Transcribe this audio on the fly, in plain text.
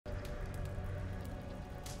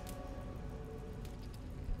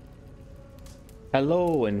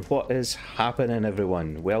Hello and what is happening,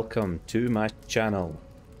 everyone? Welcome to my channel.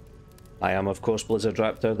 I am of course Blizzard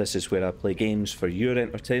Raptor. This is where I play games for your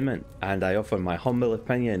entertainment and I offer my humble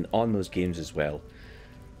opinion on those games as well.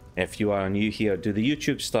 If you are new here, do the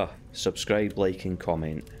YouTube stuff, subscribe, like and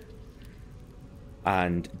comment.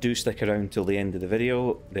 And do stick around till the end of the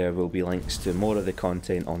video. There will be links to more of the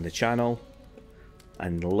content on the channel.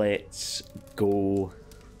 And let's go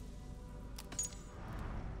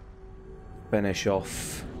finish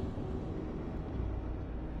off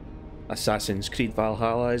Assassin's Creed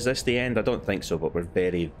Valhalla. Is this the end? I don't think so, but we're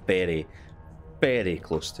very, very, very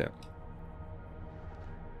close to it.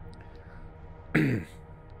 And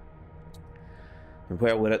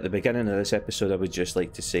while we're at the beginning of this episode, I would just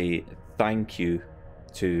like to say thank you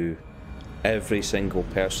to every single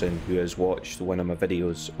person who has watched one of my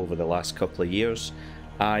videos over the last couple of years.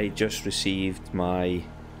 I just received my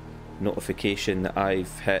notification that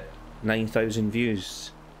I've hit 9,000 views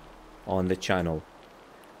on the channel,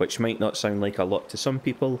 which might not sound like a lot to some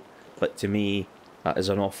people, but to me that is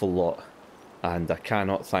an awful lot, and I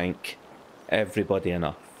cannot thank everybody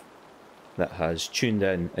enough that has tuned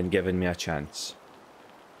in and given me a chance.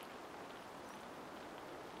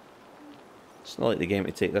 It's not like the game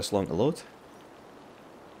to take this long to load.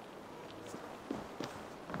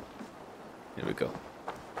 Here we go.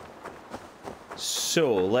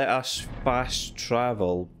 So let us fast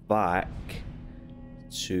travel back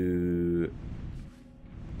to,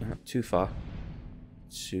 not too far,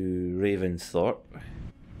 to Ravensthorpe.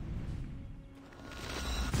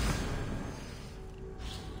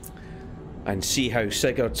 And see how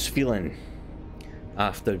Sigurd's feeling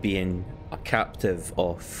after being a captive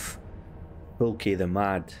of Fulke the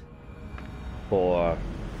Mad for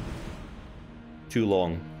too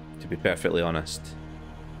long, to be perfectly honest.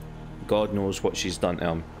 God knows what she's done to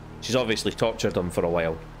him. She's obviously tortured him for a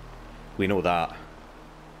while. We know that.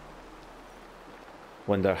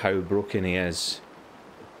 Wonder how broken he is.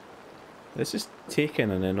 This is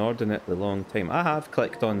taking an inordinately long time. I have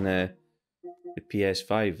clicked on the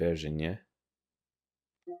PS5 version, yeah.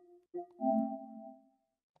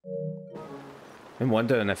 I'm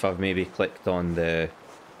wondering if I've maybe clicked on the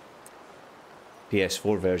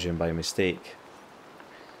PS4 version by mistake.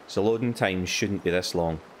 So loading times shouldn't be this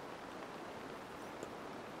long.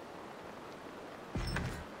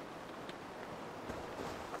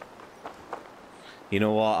 You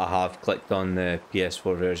know what? I have clicked on the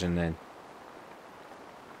PS4 version then.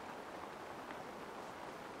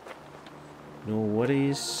 No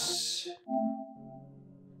worries.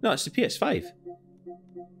 No, it's the PS5.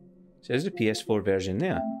 So there's the PS4 version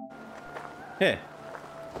there. Yeah.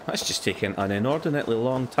 That's just taking an inordinately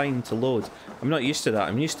long time to load. I'm not used to that.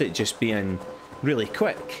 I'm used to it just being really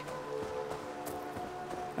quick.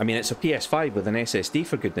 I mean, it's a PS5 with an SSD,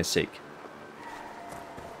 for goodness sake.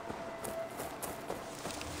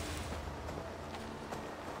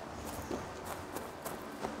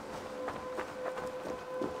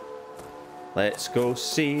 Let's go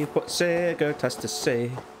see what SAGA has to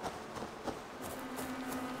say.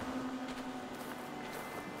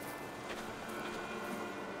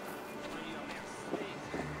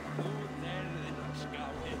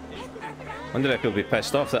 Wonder if he'll be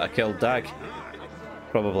pissed off that I killed Dag.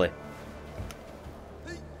 Probably.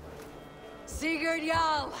 Sigurd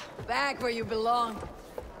Jarl, back where you belong.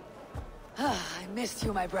 I missed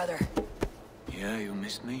you, my brother. Yeah, you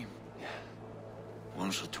missed me.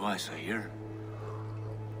 Once or twice, I hear.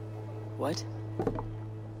 What?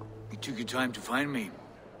 You took your time to find me.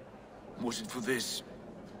 Was it for this?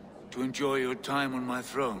 To enjoy your time on my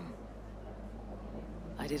throne?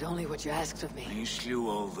 I did only what you asked of me. And you slew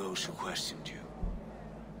all those who questioned you.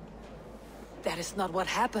 That is not what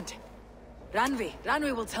happened.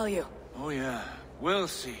 Randvi will tell you. Oh yeah, we'll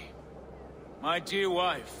see. My dear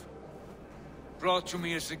wife, brought to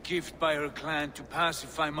me as a gift by her clan to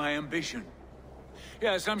pacify my ambition.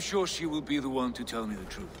 Yes, I'm sure she will be the one to tell me the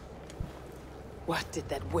truth. What did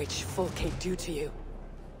that witch Fulke do to you?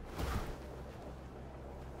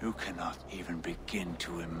 You cannot even begin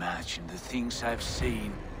to imagine the things I've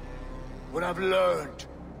seen. What I've learned.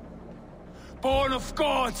 Born of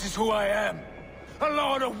gods is who I am. A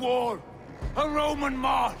lord of war. A Roman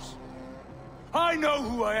Mars. I know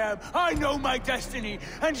who I am. I know my destiny.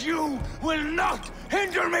 And you will not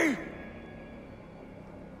hinder me!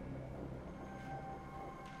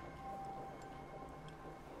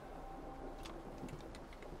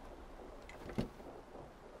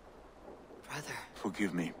 Brother.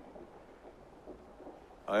 Forgive me.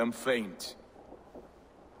 I am faint.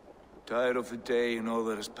 Tired of the day and all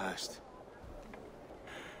that has passed.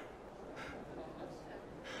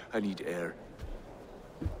 I need air.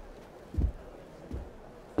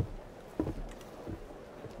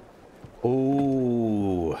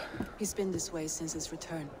 Oh. He's been this way since his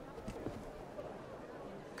return.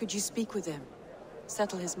 Could you speak with him?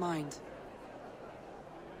 Settle his mind?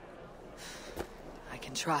 I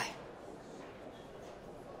can try.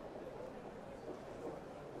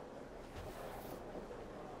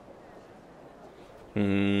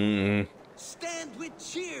 Stand with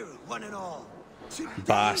cheer, one and all. Today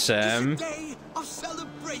Basim. is a day of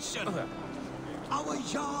celebration. Our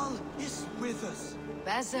Jarl is with us.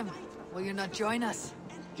 Basim, will you not join us?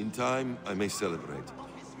 In time, I may celebrate,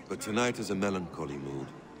 but tonight is a melancholy mood.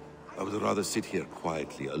 I would rather sit here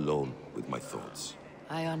quietly, alone with my thoughts.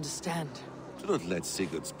 I understand. Do not let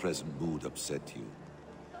Sigurd's present mood upset you.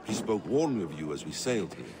 He spoke warmly of you as we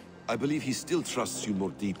sailed here. I believe he still trusts you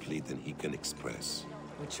more deeply than he can express.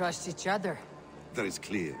 We trust each other. That is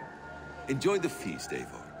clear. Enjoy the feast,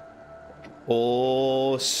 Eivor.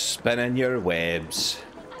 Oh, spinning your webs.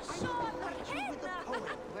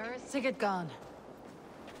 Where is Sigurd gone?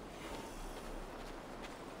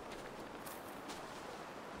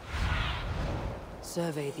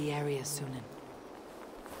 Survey the area, Sunan.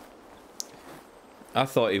 I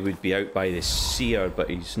thought he would be out by the seer, but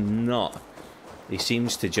he's not. He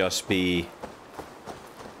seems to just be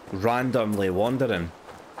randomly wandering.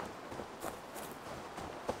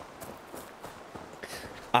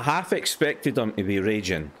 I half expected him to be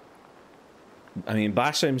raging. I mean,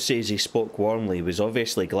 Basim says he spoke warmly, he was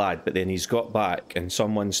obviously glad, but then he's got back and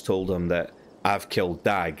someone's told him that I've killed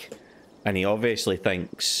Dag. And he obviously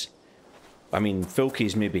thinks... I mean,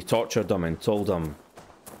 Fulke's maybe tortured him and told him,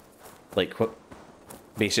 like, what,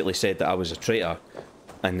 basically said that I was a traitor.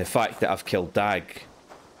 And the fact that I've killed Dag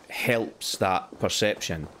helps that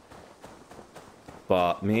perception.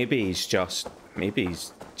 But maybe he's just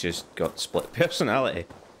got split personality.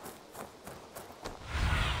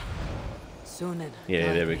 Sunan.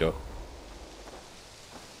 Yeah, there we go.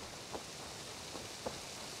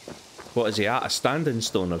 What is he at? A standing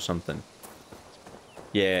stone or something?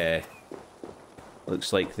 Yeah.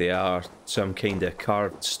 Looks like they are some kind of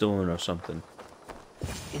carved stone or something.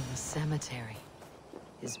 In the cemetery.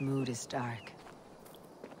 His mood is dark.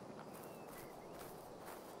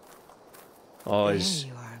 Oh, There is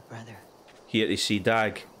you are, brother. here to see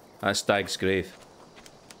Dag. That's Dag's grave.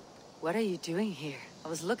 What are you doing here? I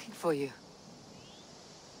was looking for you.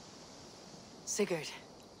 Sigurd.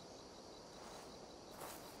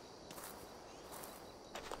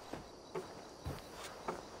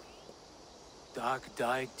 Dag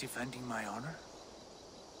died defending my honor?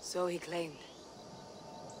 So he claimed.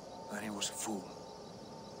 Then he was a fool.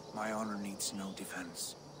 My honor needs no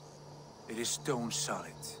defense. It is stone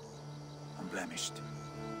solid, unblemished.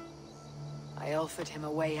 I offered him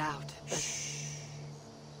a way out, but... Shh.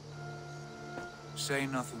 Say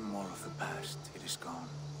nothing more of the past. It is gone.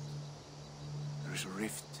 There is a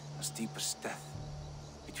rift as deep as death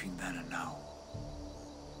between then and now.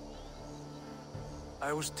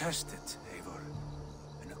 I was tested, Eivor,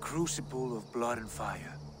 in a crucible of blood and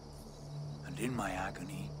fire. And in my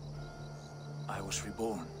agony, I was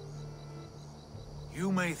reborn.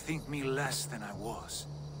 You may think me less than I was,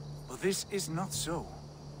 but this is not so.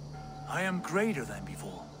 I am greater than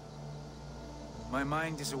before. My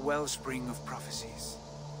mind is a wellspring of prophecies,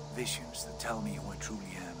 visions that tell me who I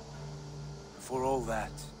truly am. For all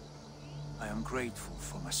that, I am grateful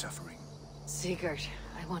for my suffering. Sigurd,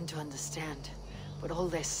 I want to understand. But all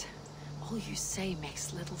this, all you say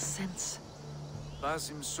makes little sense.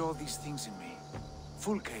 Basim saw these things in me.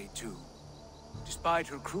 Fulke, too. Despite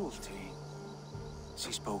her cruelty,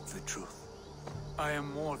 she spoke the truth. I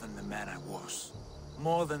am more than the man I was.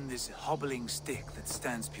 More than this hobbling stick that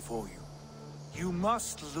stands before you. You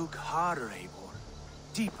must look harder, Eivor.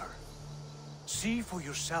 Deeper. See for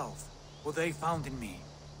yourself what they found in me.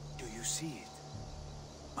 Do you see it?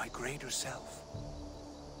 My greater self.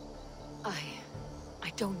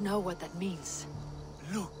 I don't know what that means.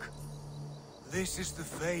 Look. This is the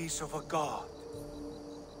face of a god.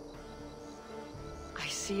 I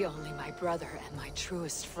see only my brother and my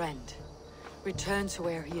truest friend. Return to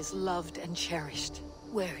where he is loved and cherished.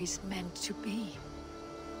 Where he's meant to be.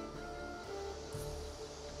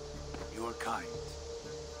 You are kind.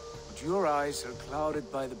 But your eyes are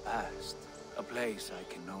clouded by the past. A place I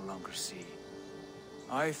can no longer see.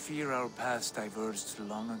 I fear our paths diverged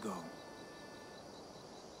long ago.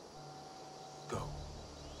 Go.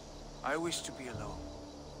 I wish to be alone.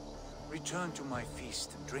 Return to my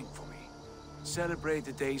feast and drink for me. Celebrate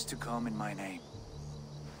the days to come in my name.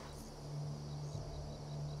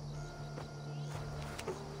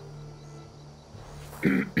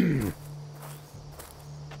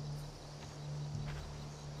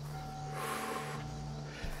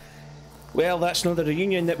 Well, that's not the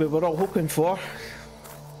reunion that we were all hoping for.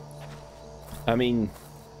 I mean,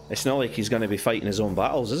 it's not like he's going to be fighting his own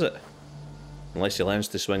battles, is it? Unless he learns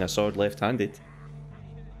to swing a sword left-handed.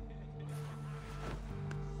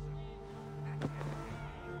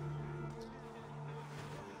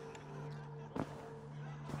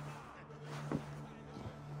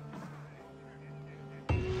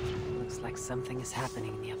 Looks like something is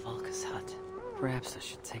happening near Volka's hut. Perhaps I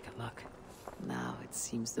should take a look. Now it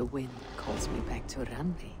seems the wind calls me back to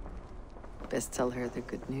Randvi. Best tell her the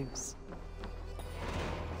good news.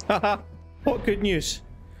 Haha, what good news?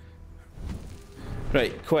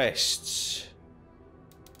 Right, quests.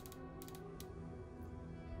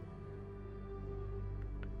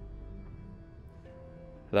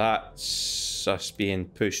 That's us being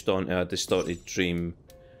pushed onto a distorted dream.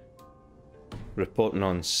 Reporting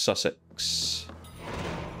on Sussex.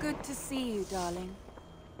 Good to see you, darling.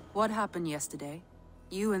 What happened yesterday?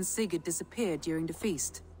 You and Sigurd disappeared during the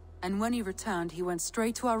feast. And when he returned, he went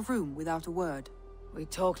straight to our room without a word. We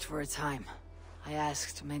talked for a time. I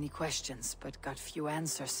asked many questions, but got few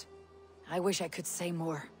answers. I wish I could say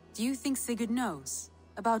more. Do you think Sigurd knows?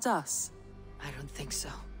 About us? I don't think so.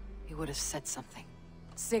 He would have said something.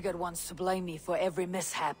 Sigurd wants to blame me for every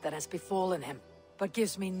mishap that has befallen him, but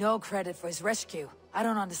gives me no credit for his rescue. I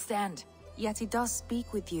don't understand. Yet he does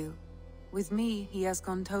speak with you. With me, he has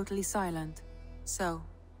gone totally silent. So,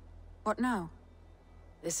 what now?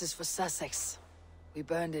 This is for Sussex. We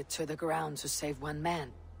burned it to the ground to save one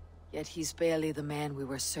man. Yet he's barely the man we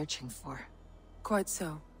were searching for. Quite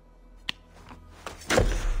so.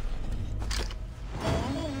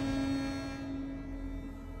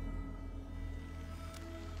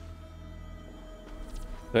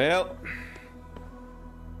 Well,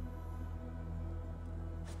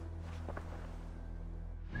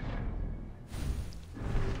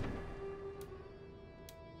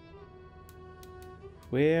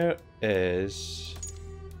 where is...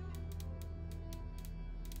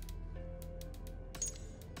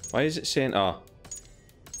 Why is it saying... Ah.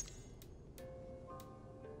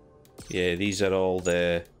 Yeah, these are all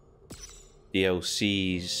the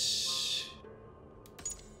DLCs.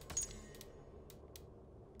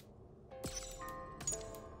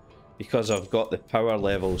 Because I've got the power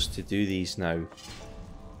levels to do these now.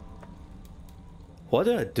 What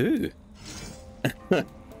do I do?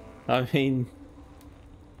 I mean...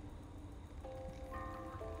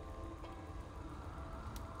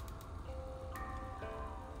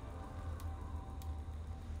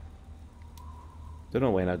 Don't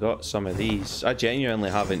know when I got some of these. I genuinely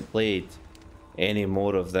haven't played any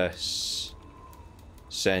more of this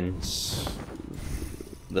since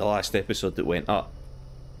the last episode that went up.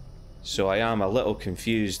 So I am a little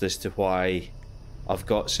confused as to why I've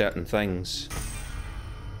got certain things.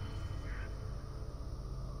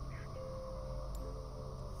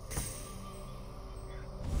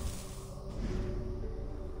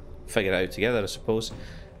 Figure it out together, I suppose.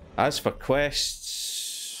 As for quests...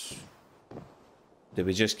 Do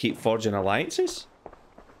we just keep forging alliances?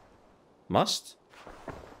 Must.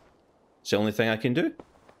 It's the only thing I can do.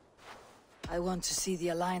 I want to see the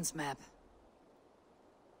alliance map.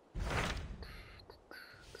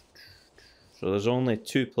 So there's only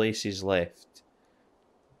 2 places left.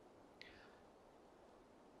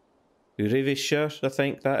 Urevisher, I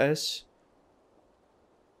think that is.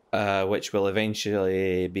 Which will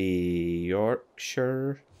eventually be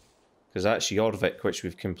Yorkshire. Because that's Jorvik, which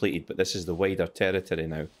we've completed, but this is the wider territory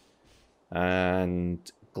now. And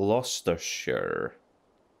Gloucestershire.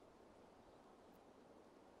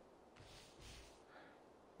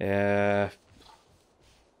 Does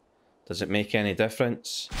it make any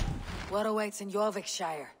difference? What awaits in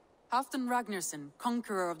Jorvikshire? Halfdan Ragnarsson,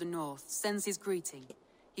 conqueror of the north, sends his greeting.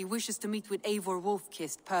 He wishes to meet with Eivor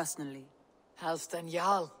Wolfkist personally. Halfdan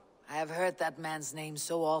Jarl. I have heard that man's name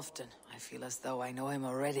so often. I feel as though I know him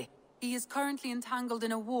already. He is currently entangled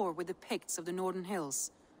in a war with the Picts of the Northern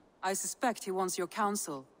Hills. I suspect he wants your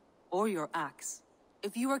counsel, or your axe.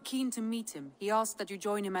 If you are keen to meet him, he asks that you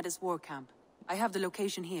join him at his war camp. I have the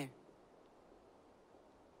location here.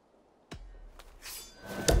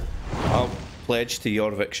 I'll pledge to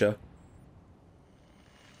Jorvikshire.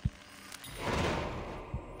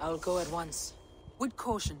 I'll go at once. With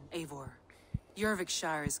caution, Eivor.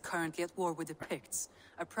 Jorvikshire is currently at war with the Picts,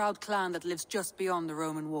 a proud clan that lives just beyond the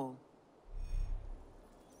Roman wall.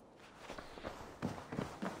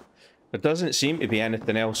 There doesn't seem to be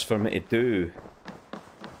anything else for me to do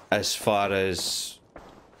as far as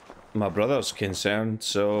my brother's concerned,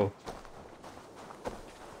 so...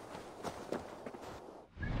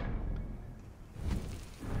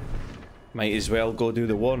 Might as well go do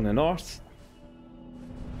the war in the north.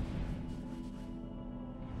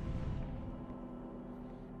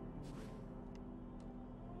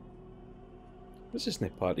 This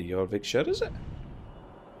isn't part of Jorvikshire, is it?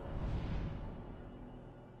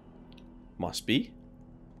 Must be.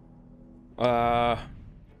 I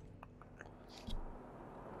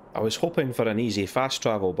was hoping for an easy fast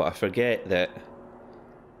travel, but I forget that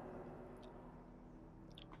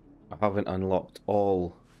I haven't unlocked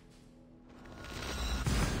all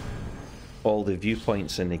the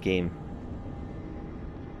viewpoints in the game.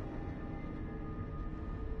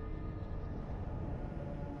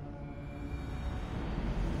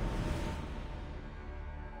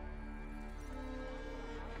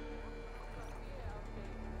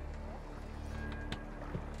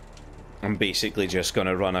 I'm basically just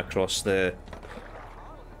gonna run across the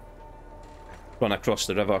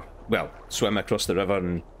river. Well, swim across the river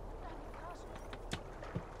and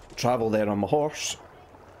travel there on my horse.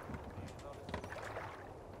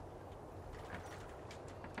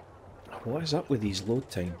 What is up with these load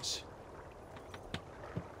times?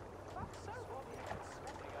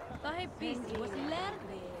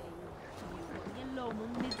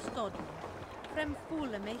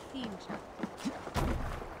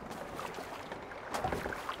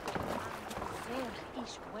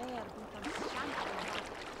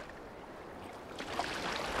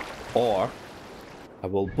 Or I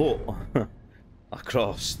will boat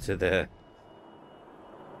across to the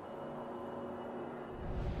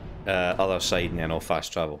other side and then I'll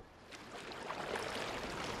fast travel.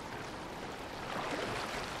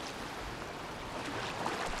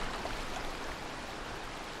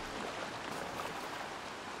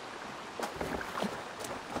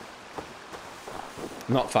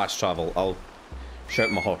 Not fast travel, I'll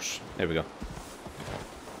shout my horse. There we go.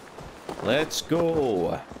 Let's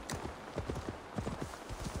go!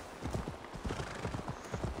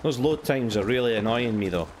 Those load times are really annoying me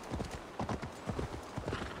though.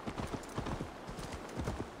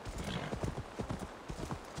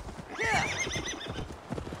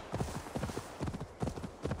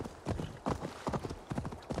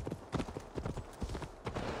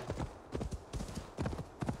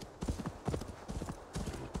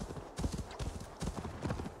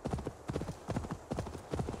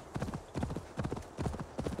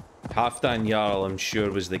 Halfdan Jarl, I'm sure,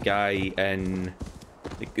 was the guy in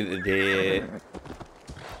the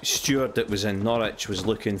steward that was in Norwich was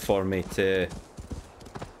looking for me to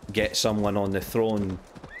get someone on the throne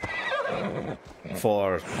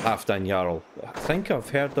for Halfdan Jarl. I think I've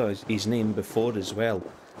heard of his name before as well.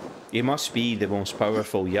 He must be the most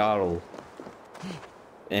powerful Jarl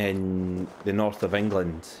in the north of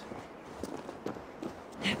England.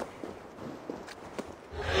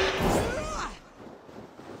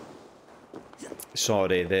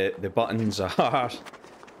 Sorry, the buttons are...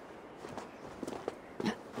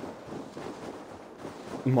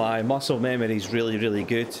 My muscle memory is really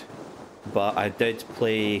good, but I did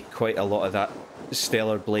play quite a lot of that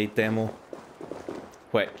Stellar Blade demo,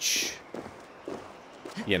 which,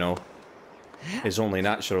 you know, is only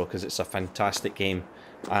natural because it's a fantastic game,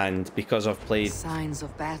 and because I've played Signs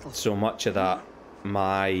of battle. so much of that,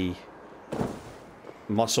 my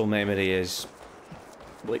muscle memory is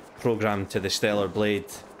like programmed to the Stellar Blade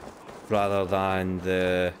rather than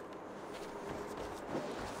the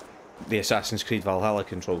Assassin's Creed Valhalla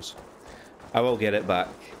controls. I will get it back,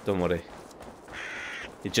 don't worry.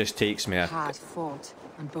 It just takes me hard fought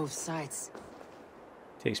on both sides.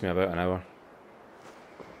 Takes me about an hour.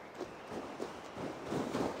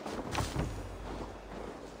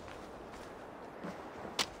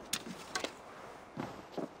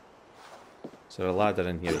 Is there a ladder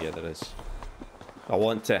in here? Yeah, there is. I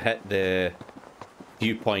want to hit the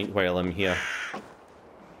viewpoint while I'm here.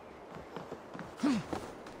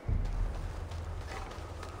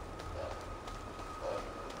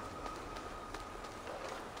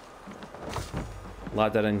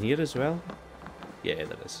 Ladder in here as well? Yeah,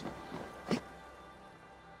 there is.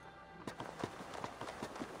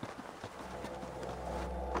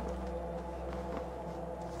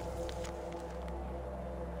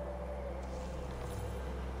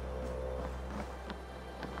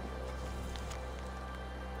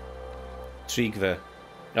 Tryggve.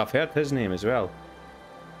 I've heard his name as well.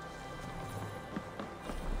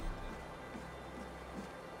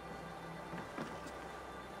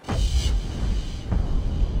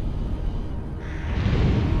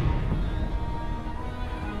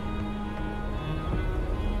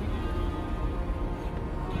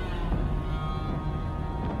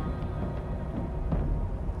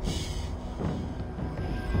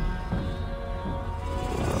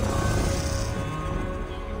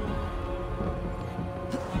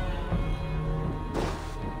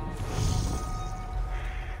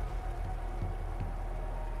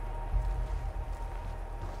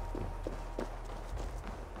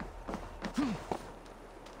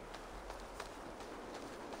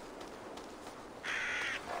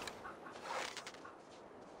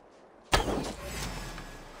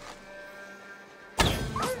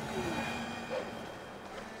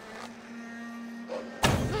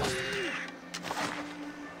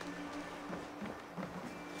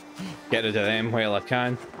 Get rid of them while I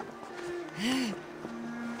can.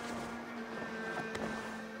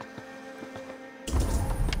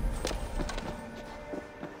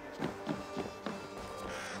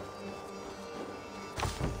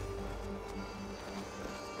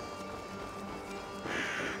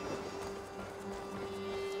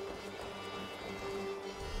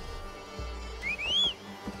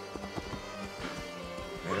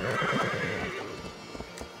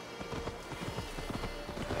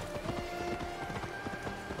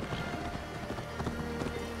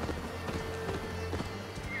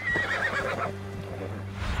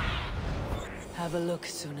 Have a look,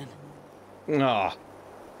 Sunan. Ah.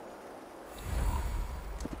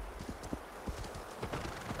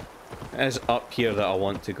 It is up here that I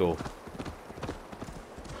want to go.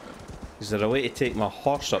 Is there a way to take my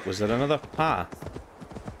horse up? Was there another path?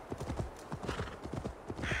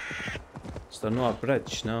 Is there not a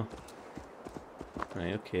bridge? No.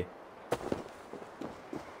 Right, okay.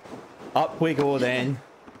 Up we go then.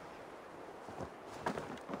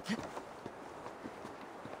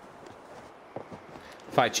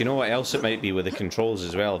 In fact, you know what else it might be with the controls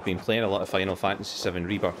as well? I've been playing a lot of Final Fantasy VII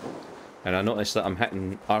Rebirth, and I noticed that I'm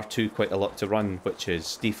hitting R2 quite a lot to run, which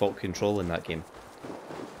is default control in that game.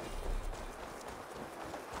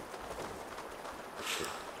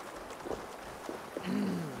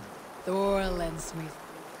 Thor lends me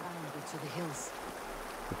climbed to the hills.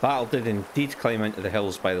 The battle did indeed climb into the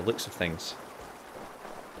hills by the looks of things.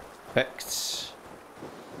 Picts.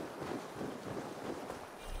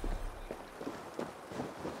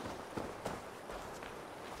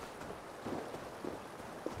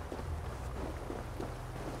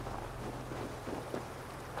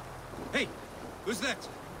 Hey, who's that?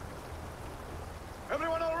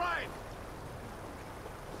 Everyone all right?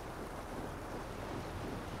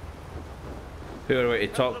 Who are we to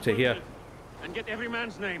talk to here? And get every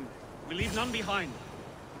man's name. We leave none behind.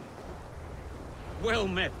 Well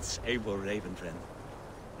met, Eivor Ravenfriend.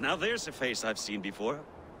 Now there's a face I've seen before.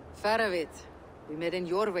 Faravit. We met in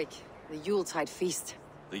Jorvik, the Yuletide feast.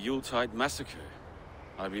 The Yuletide massacre.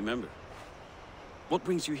 I remember. What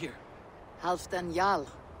brings you here? Halfdan Jarl.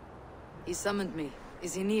 He summoned me.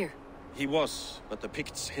 Is he near? He was, but the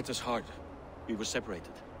Picts hit us hard. We were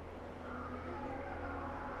separated.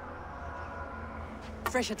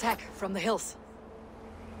 Fresh attack from the hills.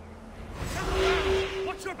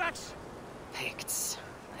 Watch your backs! Picts.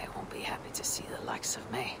 They won't be happy to see the likes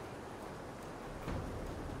of me.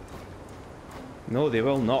 No, they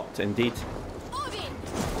will not, indeed. Odin!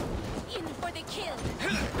 In for the kill!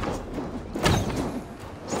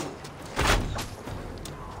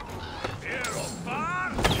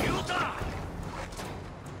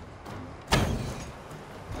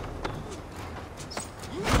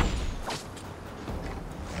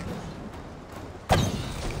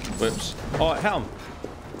 Whoops. Oh, helm!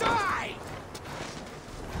 Die!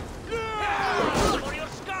 For your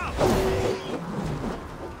scalp!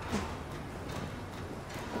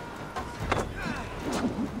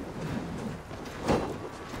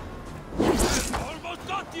 Almost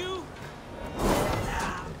got you!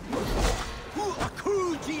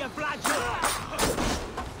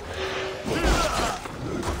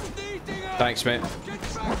 Thanks, mate.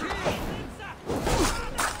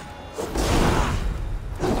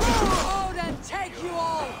 Odin, take you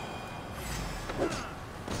all!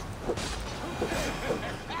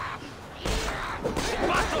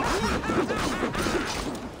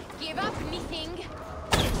 Give up, anything.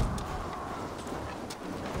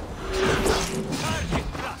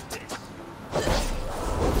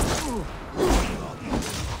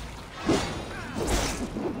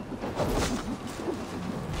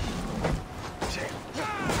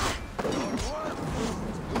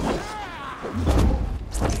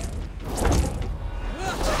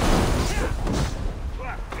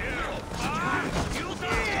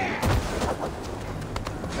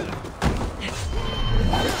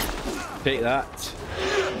 Take that.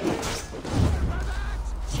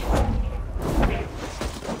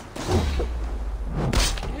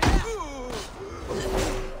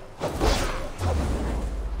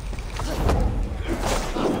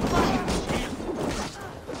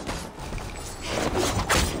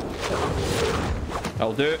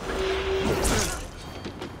 I'll do it.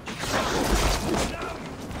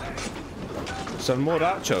 Some more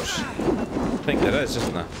archers. I think there is,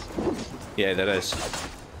 isn't there? Yeah, there is.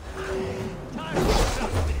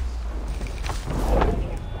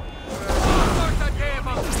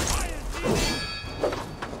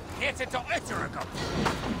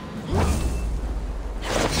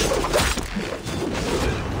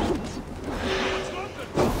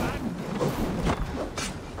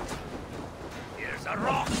 Here's a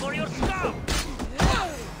rock for your scalp!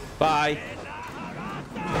 Die.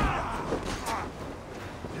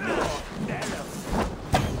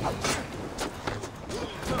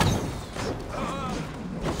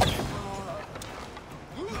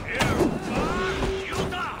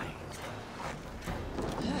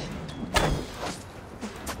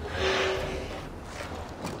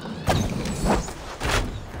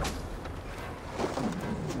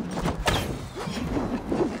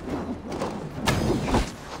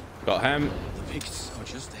 Got him. The Picts are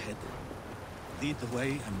just ahead. Lead the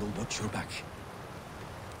way and we'll watch your back.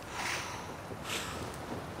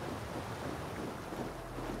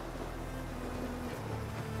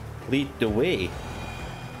 Lead the way.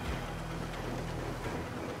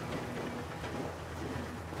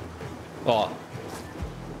 Oh.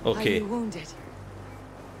 Okay. Are you wounded?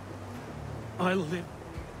 I'll live.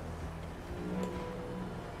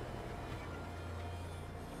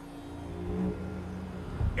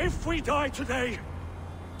 If we die today,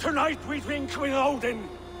 tonight we drink with Odin.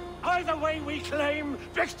 Either way we claim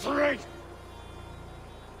victory!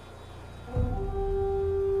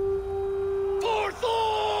 For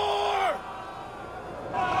Thor!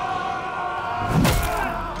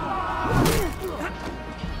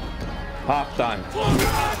 Half time.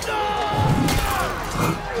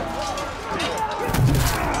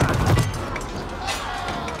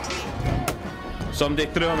 Somebody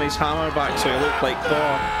threw him his hammer back so he looked like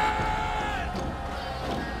Thor.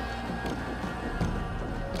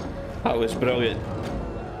 That was brilliant.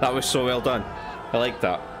 That was so well done. I like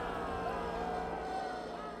that.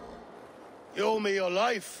 You owe me your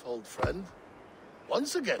life, old friend.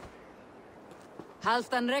 Once again.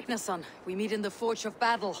 Halfdan Ragnarsson, we meet in the Forge of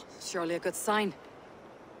Battle. Surely a good sign.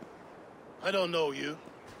 I don't know you.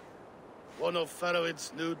 One of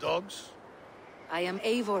Faroid's new dogs? I am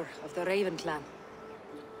Eivor of the Raven clan.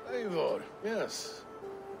 Eivor, yes.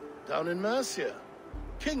 Down in Mercia.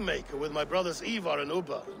 Kingmaker with my brothers Eivor and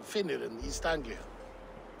Ubba and Finnir in East Anglia.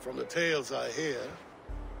 From the tales I hear,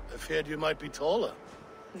 I feared you might be taller.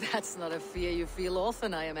 That's not a fear you feel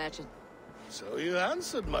often, I imagine. So you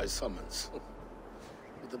answered my summons.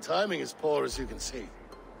 But the timing is poor, as you can see.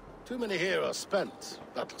 Too many here are spent,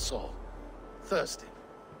 battle sore, thirsty.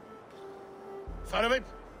 Faroid,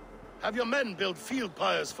 have your men build field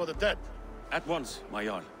pyres for the dead. At once, my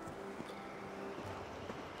Jarl.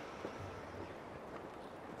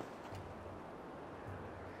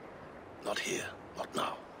 Not here, not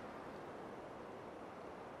now.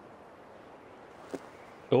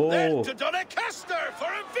 Then Oh, to Doncaster for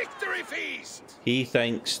a victory feast! he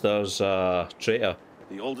thinks there's a traitor.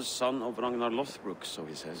 The oldest son of Ragnar Lothbrok, so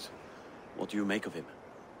he says. What do you make of him?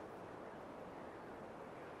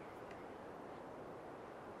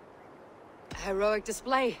 Heroic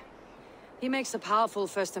display. He makes a powerful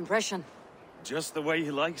first impression. Just the way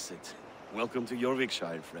he likes it. Welcome to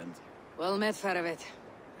Jorvikshire, friend. Well met, Faroid.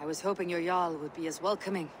 I was hoping your Jarl would be as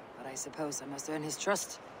welcoming, but I suppose I must earn his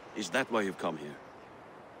trust. Is that why you've come here?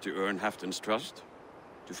 To earn Halfdan's trust?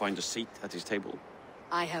 To find a seat at his table?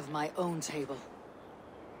 I have my own table.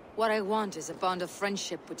 What I want is a bond of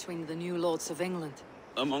friendship between the new lords of England.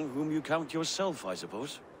 Among whom you count yourself, I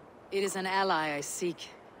suppose? It is an ally I seek,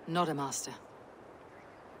 not a master.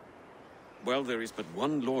 Well, there is but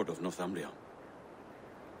one lord of Northumbria.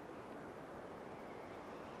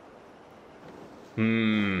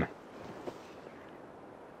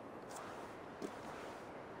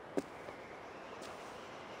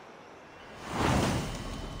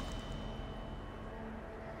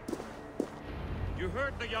 You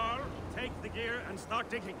heard the Jarl. Take the gear and start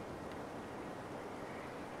digging.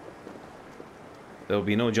 There'll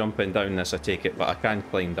be no jumping down this, I take it, but I can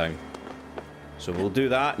climb down. So we'll do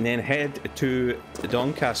that and then head to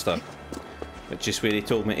Doncaster, which is where he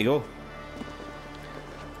told me to go.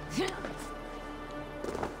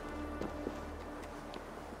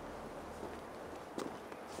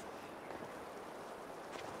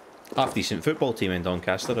 Half decent football team in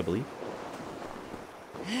Doncaster, I believe.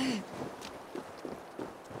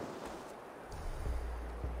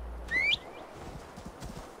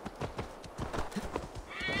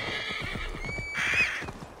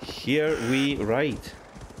 Here we ride.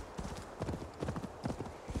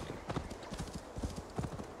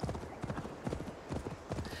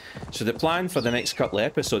 So the plan for the next couple of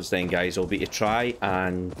episodes then, guys, will be to try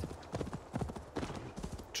and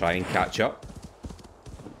catch up.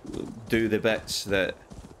 Do the bits that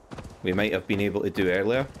we might have been able to do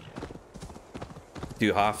earlier.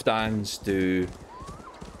 Do Halfdan's, do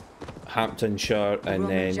Hamptonshire, and Roman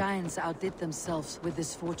then giants outdid themselves with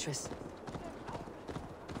this fortress.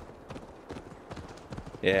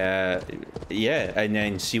 Yeah, and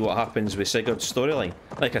then see what happens with Sigurd's storyline.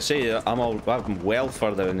 Like I say, I'm well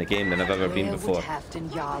further in the game than I've ever been before.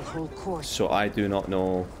 So I do not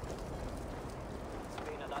know.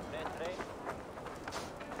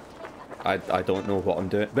 I don't know what I'm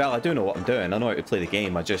doing. Well, I do know what I'm doing. I know how to play the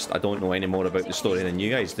game. I don't know any more about the story than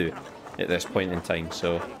you guys do at this point in time.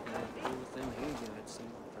 So.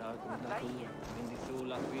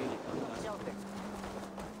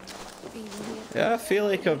 Yeah, I feel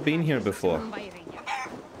like I've been here before.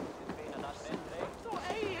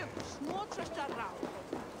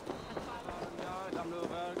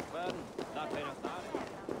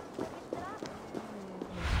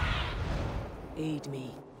 Aid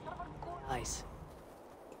me. Nice.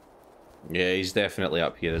 Yeah, he's definitely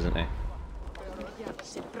up here, isn't he?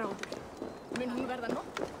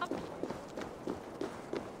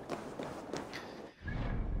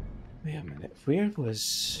 Wait a minute, where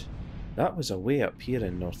was... That was away up here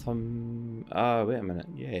in Northum... Ah, wait a minute,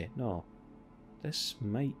 yeah, no. This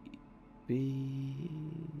might be...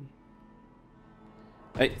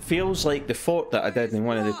 It feels like the fort that I did in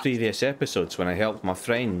one of the previous episodes when I helped my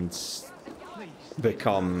friends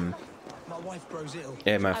become...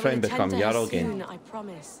 Yeah, my friend become Jarl again. I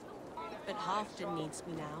promise. But Halfdan needs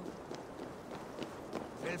me now.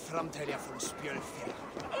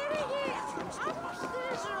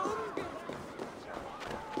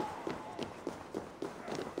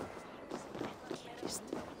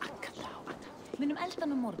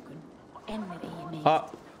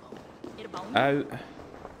 Up. Out.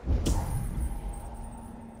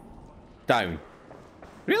 Down.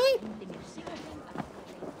 Really?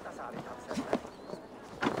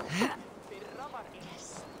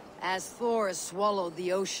 As Thor has swallowed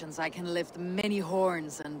the oceans, I can lift many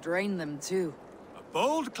horns and drain them too. A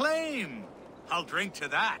bold claim. I'll drink to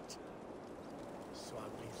that.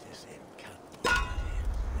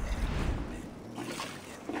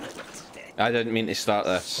 I didn't mean to start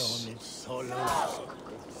this.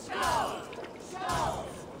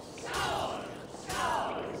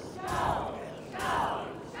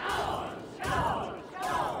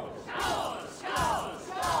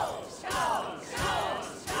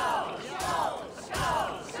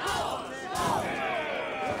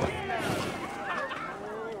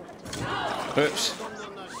 Oops.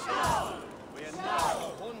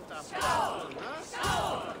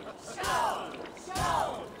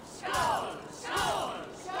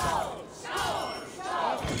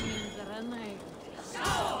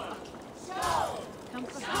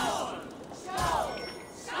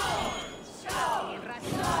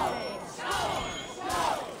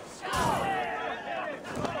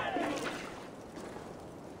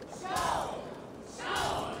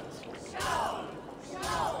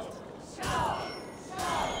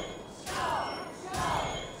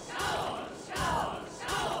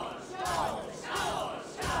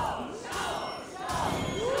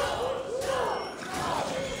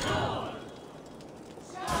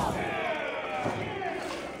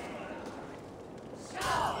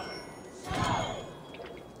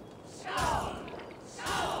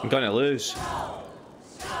 I'm gonna lose.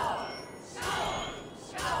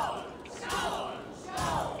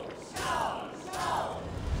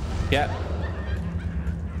 Yep.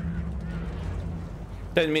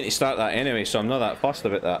 Didn't mean to start that anyway, so I'm not that fussed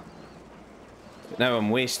about that. But now I'm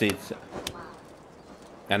wasted.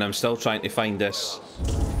 And I'm still trying to find this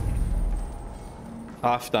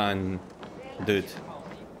Halfdan dude.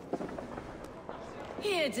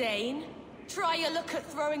 Here, Dane. Try your look at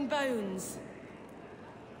throwing bones.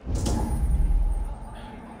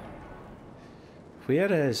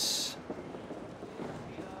 Where is...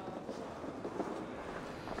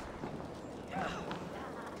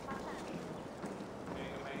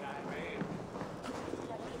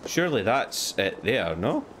 Surely that's it there,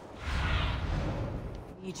 no?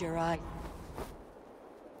 Need your eye.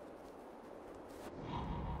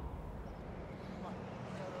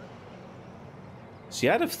 See,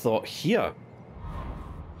 I'd have thought here.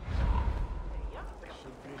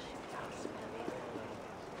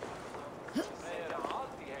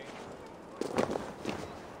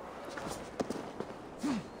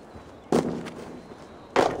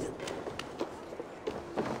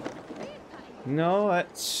 No,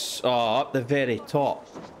 it's up the very top.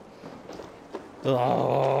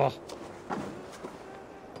 Oh.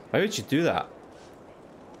 Why would you do that?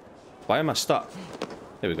 Why am I stuck?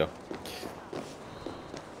 There we go.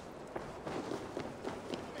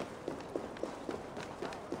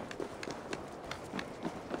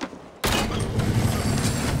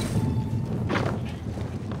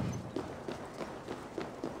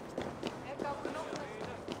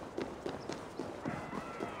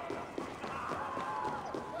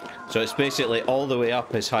 So it's basically all the way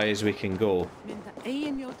up as high as we can go.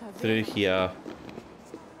 Through here,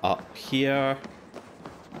 up here,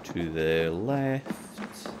 to the left.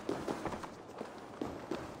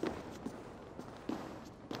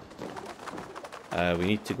 We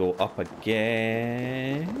need to go up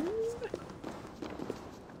again.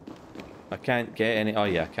 I can't get any... Oh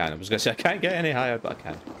yeah, I can. I was going to say I can't get any higher, but I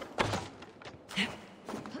can.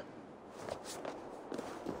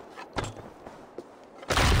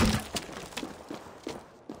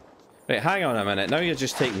 Right, hang on a minute. Now you're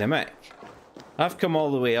just taking the mick. I've come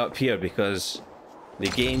all the way up here because the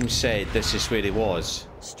game said this is where he was.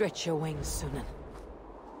 Stretch your wings, Sunan.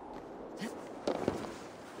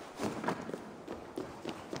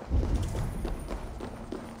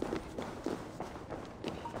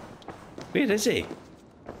 Where is he?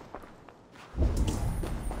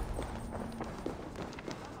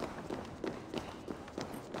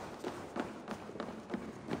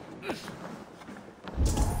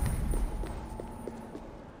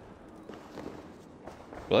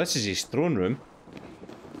 Well, this is his throne room.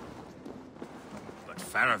 But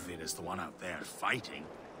Faravid is the one out there fighting.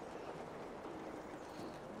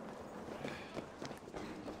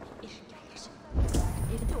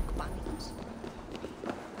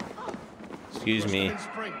 Excuse me.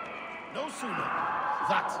 Spring. No sooner.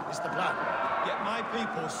 That is the plan. Yet my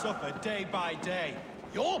people suffer day by day.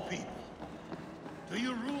 Your people? Do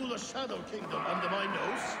you rule a shadow kingdom under my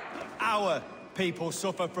nose? Our people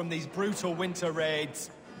suffer from these brutal winter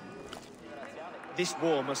raids. This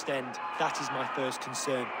war must end. That is my first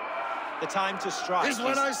concern. The time to strike is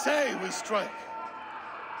when I say we strike.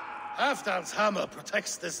 Halfdan's hammer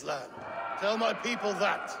protects this land. Tell my people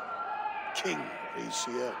that, King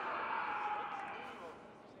Rishia.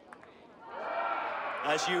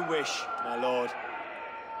 As you wish, my lord.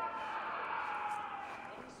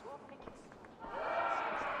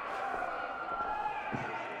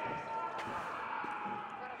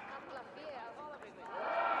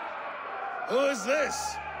 Who is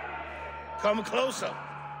this? Come closer.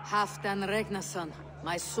 Halfdan Ragnarsson.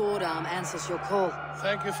 My sword arm answers your call.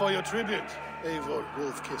 Thank you for your tribute, Eivor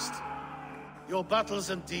Wolf-Kissed. Your battles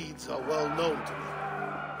and deeds are well known to me.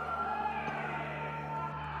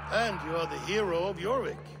 And you are the hero of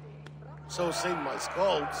Jorvik. So sing my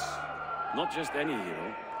skalds. Not just any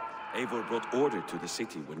hero. Eivor brought order to the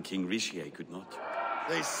city when King Rishie could not.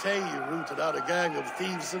 They say you rooted out a gang of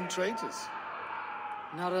thieves and traitors.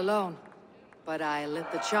 Not alone, but I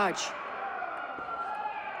led the charge.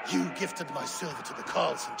 You gifted my silver to the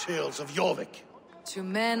carls and churls of Jorvik. To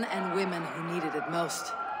men and women who needed it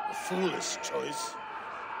most. A foolish choice.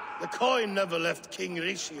 The coin never left King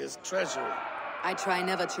Rishia's treasury. I try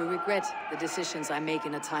never to regret the decisions I make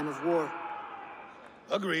in a time of war.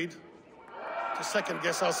 Agreed. To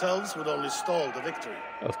second-guess ourselves would only stall the victory.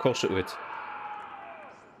 Of course it would.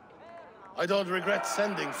 I don't regret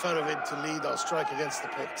sending Faravid to lead our strike against the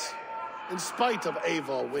Picts, in spite of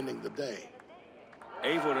Eivor winning the day.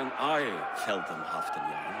 Eivor and I held them,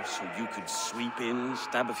 Halfdan, so you could sweep in,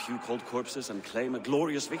 stab a few cold corpses, and claim a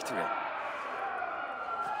glorious victory.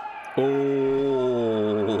 Oh.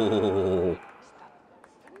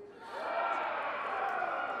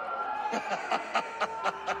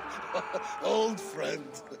 Old friend,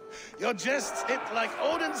 your jests hit like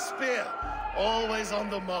Odin's spear, always on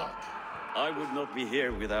the mark. I would not be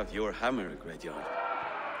here without your hammer, Great Jarl.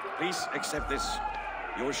 Please accept this,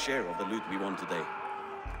 your share of the loot we won today.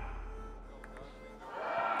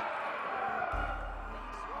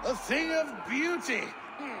 A thing of beauty.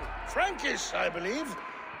 Frankish, I believe.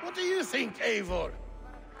 What do you think, Eivor?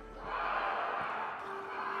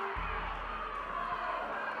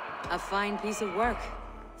 A fine piece of work.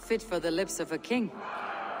 Fit for the lips of a king.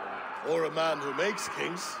 Or a man who makes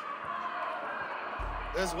kings.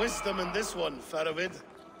 There's wisdom in this one, Faravid.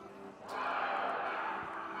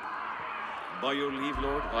 By your leave,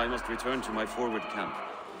 Lord, I must return to my forward camp.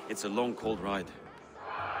 It's a long, cold ride.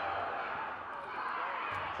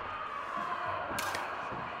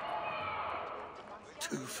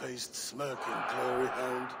 Two-faced, smirking glory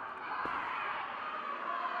hound.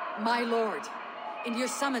 My lord, in your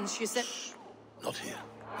summons you said... Shh. Not here.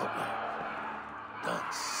 Not now.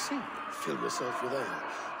 Dance, sing, and fill yourself with ale,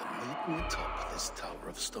 and meet me atop this tower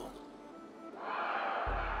of stone.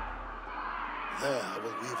 There I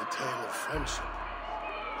will weave a tale of friendship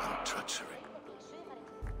and treachery.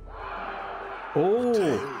 Oh.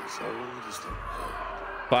 Tales old as the world.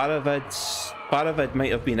 Faravid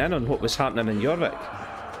might have been in on what was happening in Jorvik.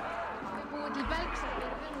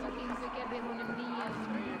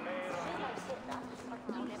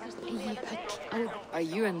 Are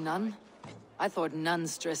you a nun? I thought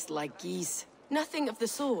nuns dressed like geese. Nothing of the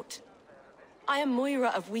sort. I am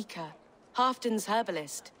Moira of Weaker, Halfdan's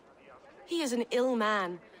herbalist. He is an ill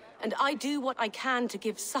man, and I do what I can to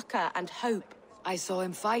give succor and hope. I saw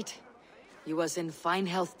him fight. He was in fine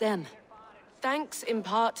health then. Thanks in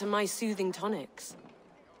part to my soothing tonics.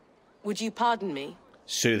 Would you pardon me?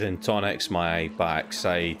 Soothing tonics, my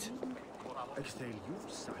backside.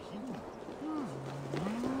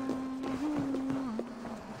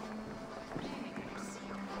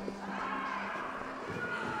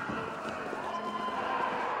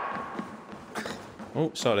 Oh,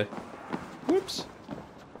 sorry. Whoops.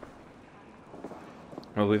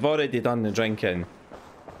 Well, we've already done the drinking.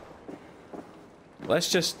 Let's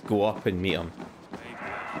just go up and meet him.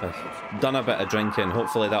 I've done a bit of drinking.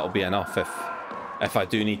 Hopefully that'll be enough if I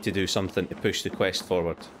do need to do something to push the quest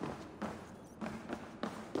forward.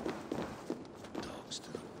 Dogs do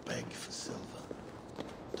not beg for silver.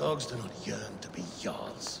 Dogs do not yearn to be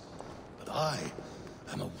jarls. But I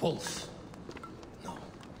am a wolf. No,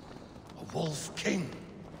 a wolf king.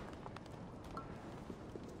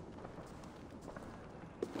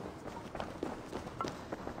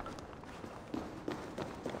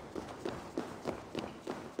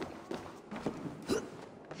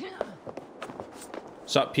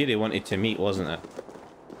 It's up here he wanted to meet, wasn't it?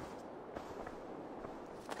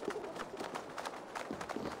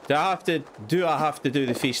 Do I have to do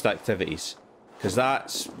the feast activities? Because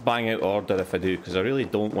that's bang out order if I do, because I really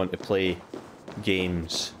don't want to play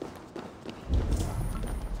games.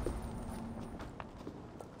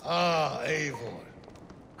 Ah, Eivor.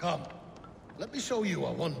 Come, let me show you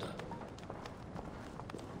a wonder.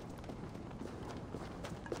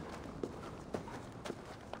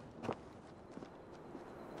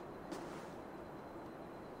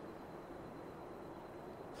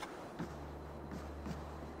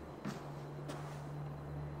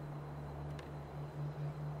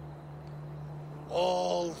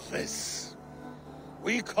 All this.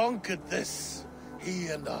 We conquered this, he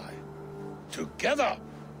and I. Together!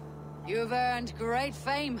 You've earned great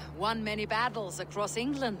fame, won many battles across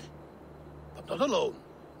England. But not alone.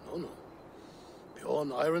 No, no.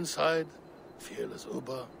 Bjorn Ironside, fearless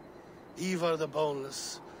Uber, Eivor the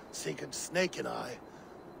Boneless, Sigurd Snake and I.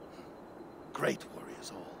 Great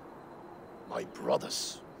warriors all. My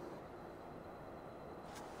brothers.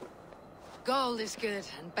 Gold is good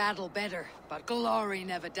and battle better, but glory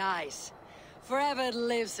never dies. Forever it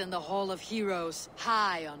lives in the Hall of Heroes,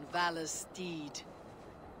 high on valor's steed.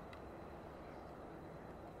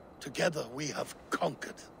 Together we have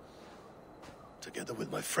conquered. Together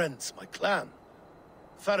with my friends, my clan.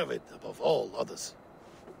 Faravid above all others.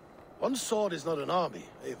 One sword is not an army,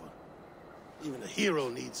 Eivor. Even a hero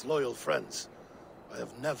needs loyal friends. I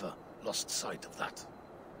have never lost sight of that.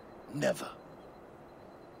 Never.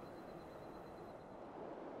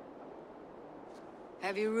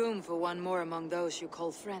 Have you room for one more among those you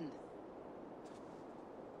call friend?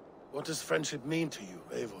 What does friendship mean to you,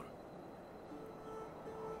 Eivor?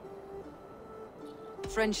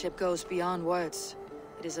 Friendship goes beyond words.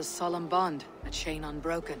 It is a solemn bond, a chain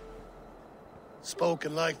unbroken.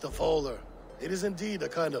 Spoken like the Fowler, it is indeed a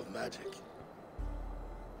kind of magic.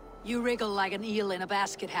 You wriggle like an eel in a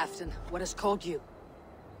basket, Halfdan. What has caught you?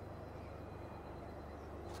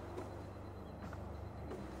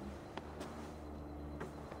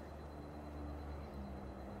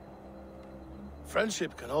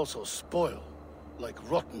 Friendship can also spoil, like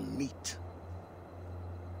rotten meat.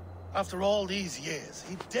 After all these years,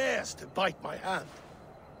 he dares to bite my hand.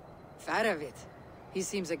 Faravid. He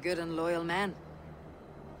seems a good and loyal man.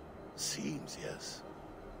 Seems, yes.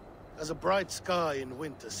 As a bright sky in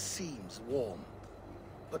winter seems warm.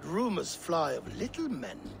 But rumors fly of little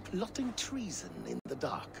men plotting treason in the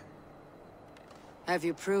dark. Have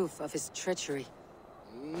you proof of his treachery?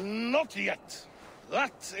 Not yet.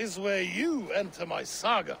 That is where you enter my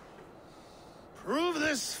saga. Prove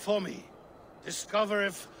this for me. Discover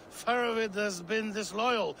if Faravid has been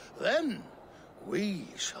disloyal. Then we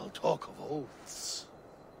shall talk of oaths.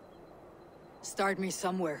 Start me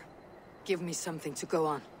somewhere. Give me something to go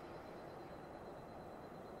on.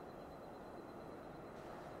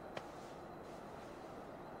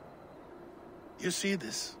 You see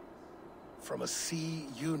this? From a sea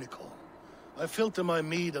unicorn. I filter my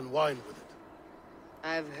mead and wine with it.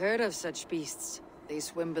 I've heard of such beasts. They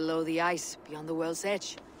swim below the ice, beyond the world's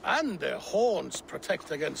edge. And their horns protect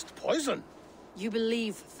against poison. You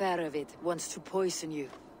believe Faravid wants to poison you?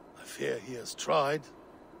 I fear he has tried.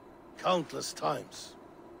 Countless times.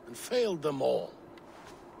 And failed them all.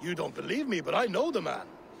 You don't believe me, but I know the man.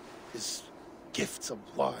 His gifts of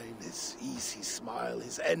wine, his easy smile,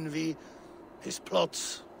 his envy, his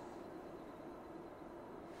plots.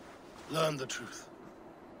 Learn the truth.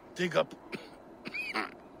 Dig up...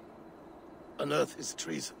 unearth his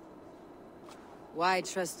treason. Why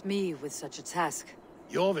trust me with such a task?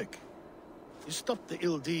 Jorvik, you stopped the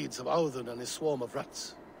ill deeds of Audun and his swarm of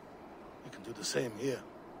rats. You can do the same here.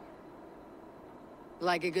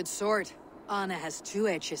 Like a good sword, Anna has 2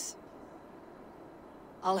 edges.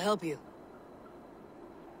 I'll help you.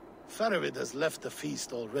 Faravid has left the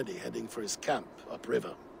feast already, heading for his camp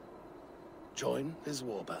upriver. Join his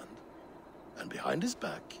warband, and behind his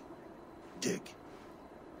back, dig.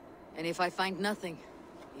 And if I find nothing,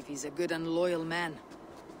 if he's a good and loyal man,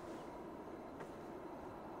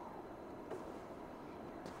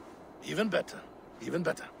 even better, even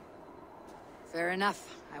better. fair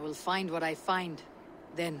enough. I will find what I find,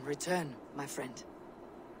 then return, my friend.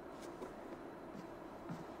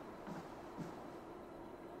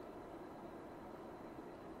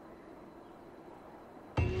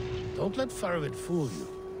 Don't let Faravid fool you.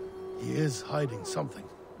 He is hiding something.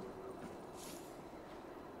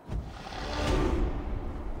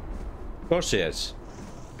 Of course he is.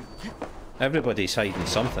 Everybody's hiding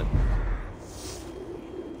something.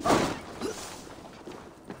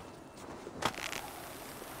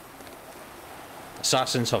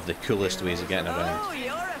 Assassins have the coolest ways of getting around. Oh,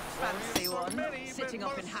 you're a fancy one, sitting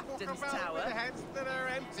up in Hafton's tower.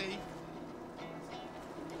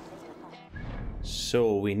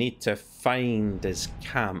 So we need to find his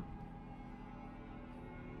camp.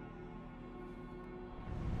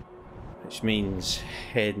 Which means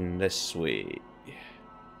heading this way.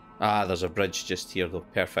 Ah, there's a bridge just here though.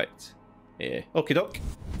 Perfect. Yeah. Okie doke.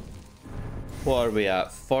 What are we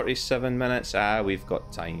at? 47 minutes? Ah, we've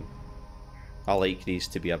got time. I like these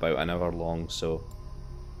to be about an hour long, so...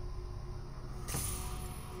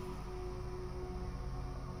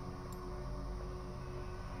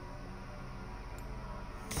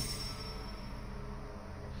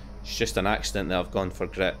 It's just an accident that I've gone for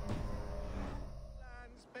grit.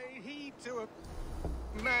 Pay heed to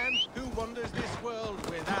a man who wanders this world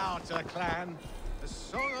without a clan. A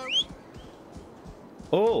song of...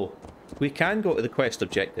 Oh, we can go to the quest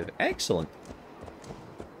objective. Excellent.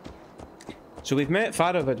 So we've met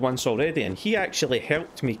Faravid once already, and he actually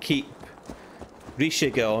helped me keep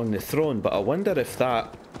Rishiga on the throne, but I wonder if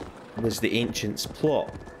that was the Ancients'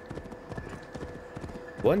 plot.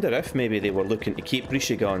 Wonder if maybe they were looking to keep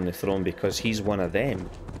Rishiga on the throne because he's one of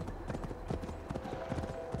them.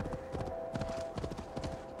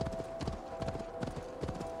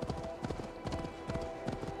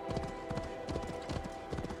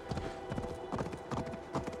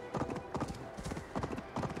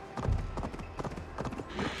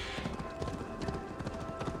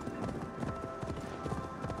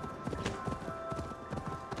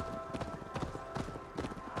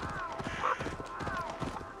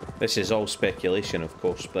 This is all speculation, of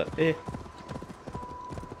course, but I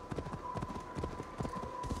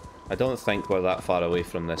don't think we're that far away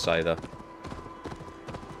from this either.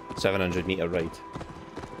 700-meter ride.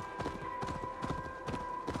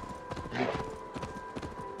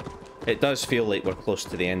 It does feel like we're close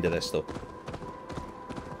to the end of this, though.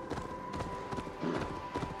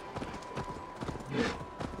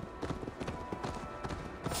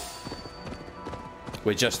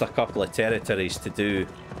 With just a couple of territories to do.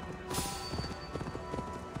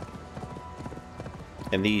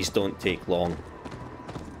 And these don't take long.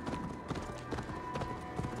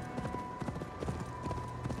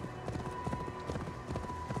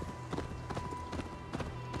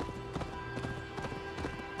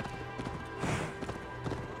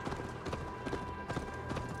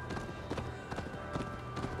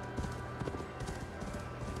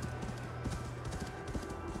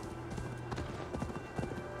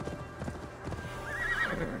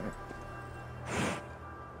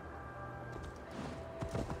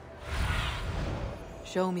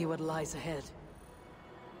 Show me what lies ahead.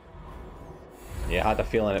 Yeah, I had a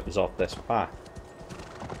feeling it was off this path.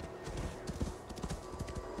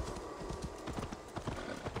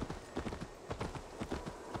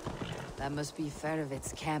 That must be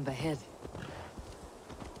Faravid's camp ahead.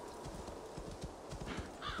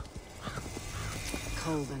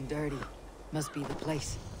 Cold and dirty. Must be the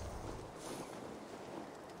place.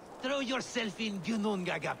 Throw yourself in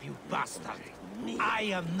Gunungagap, you bastard! I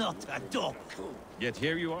am not a dog! Yet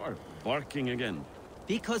here you are, barking again.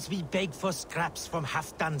 Because we beg for scraps from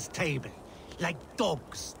Halfdan's table, like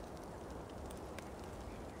dogs.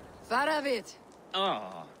 Faravid!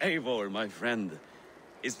 Ah, Eivor, my friend.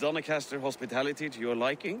 Is Doncaster hospitality to your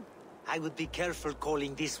liking? I would be careful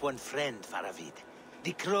calling this one friend, Faravid.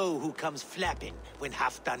 The crow who comes flapping when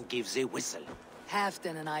Halfdan gives a whistle.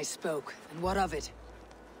 Halfdan and I spoke, and what of it?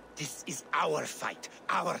 This is our fight,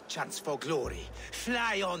 our chance for glory.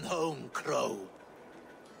 Fly on home, Crow.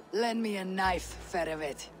 Lend me a knife,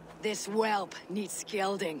 Ferovit. This whelp needs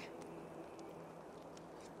scalding.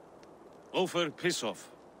 Over, piss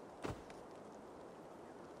off.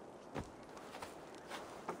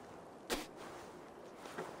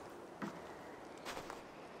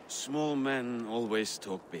 Small men always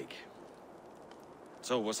talk big.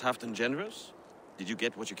 So, was Halfdan generous? Did you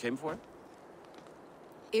get what you came for?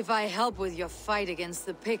 If I help with your fight against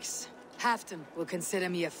the Picts, Halfdan will consider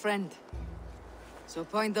me a friend. So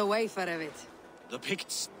point the way, Ferovit. The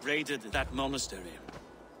Picts raided that monastery.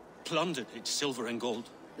 Plundered its silver and gold.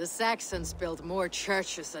 The Saxons built more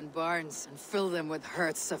churches and barns, and filled them with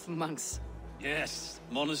herds of monks. Yes,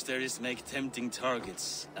 monasteries make tempting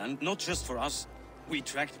targets. And not just for us. We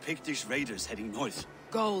tracked Pictish raiders heading north.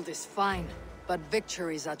 Gold is fine, but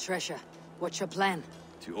victories are treasure. What's your plan?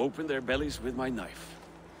 To open their bellies with my knife.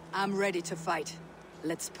 I'm ready to fight.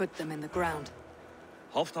 Let's put them in the ground.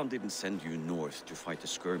 Halfdan didn't send you north to fight a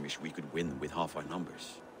skirmish we could win with half our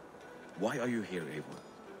numbers. Why are you here, Eivor?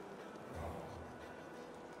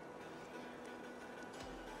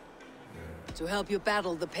 To help you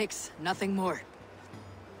battle the Picts, nothing more.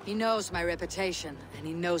 He knows my reputation, and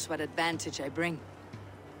he knows what advantage I bring.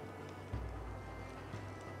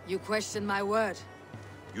 You question my word?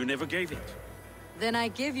 You never gave it. Then I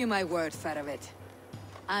give you my word, Ferovit.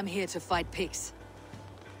 I'm here to fight Picts.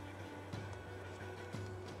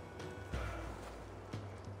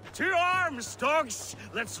 To arms, dogs!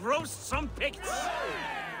 Let's roast some Picts!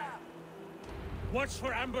 Watch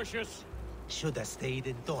for ambushes! Should have stayed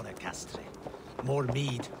in Donnercastre. More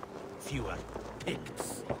mead, fewer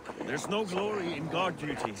Picts. There's no glory in guard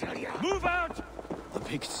duty. Move out! The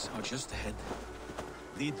Picts are just ahead.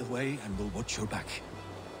 Lead the way and we'll watch your back.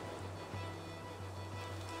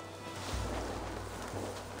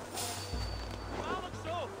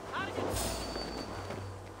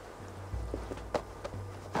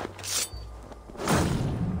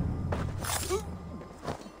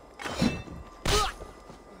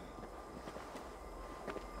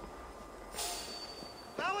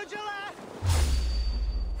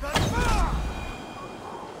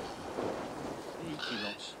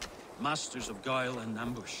 Masters of guile and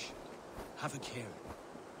ambush. Have a care.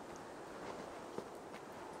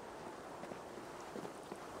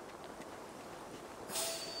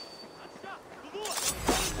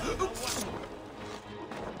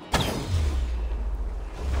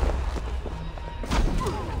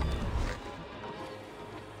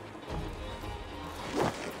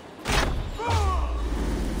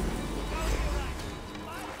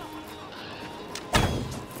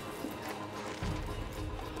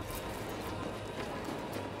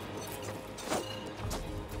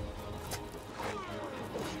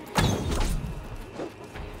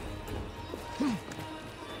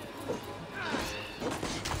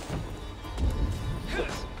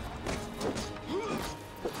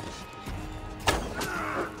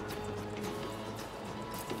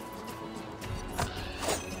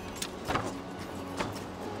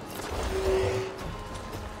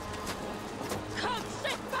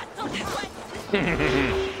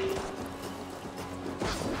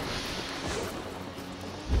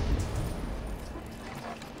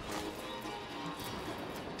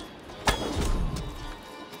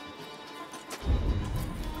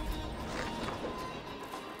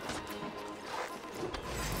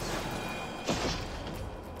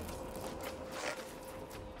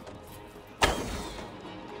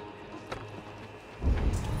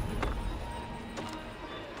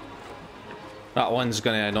 That one's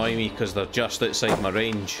going to annoy me because they're just outside my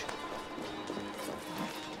range.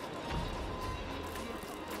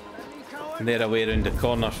 And they're away around the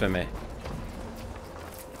corner for me.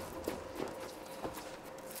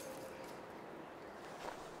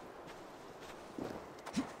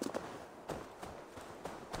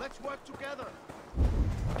 Let's work together.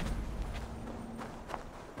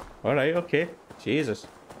 Alright, okay. Jesus.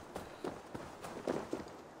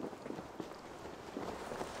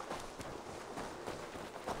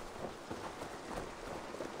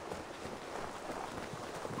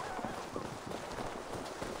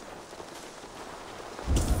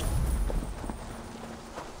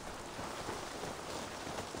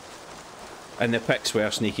 And the Picts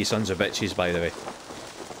were sneaky sons of bitches, by the way.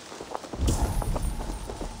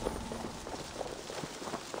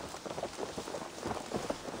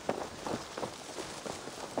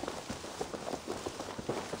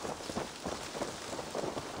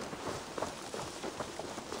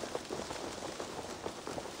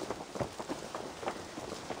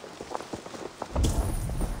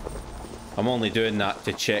 I'm only doing that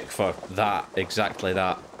to check for that, exactly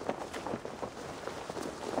that.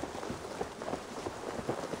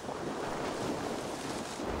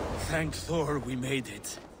 Thank Thor we made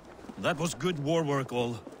it. That was good war work,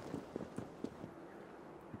 all.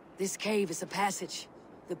 This cave is a passage.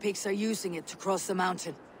 The pigs are using it to cross the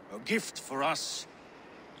mountain. A gift for us.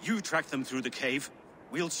 You track them through the cave.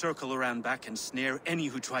 We'll circle around back and snare any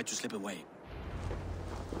who try to slip away.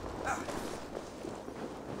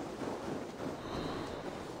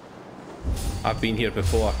 I've been here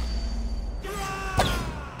before.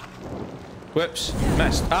 Whoops,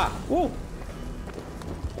 missed. Ah, whoa.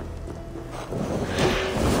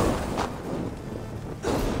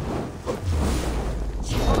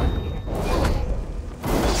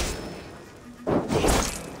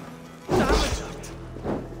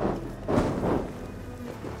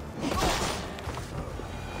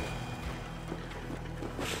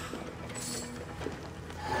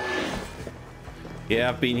 Yeah,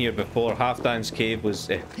 I've been here before. Halfdan's cave was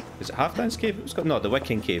it Halfdan's cave? It was called, no, the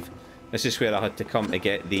Viking cave. This is where I had to come to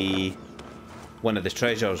get the one of the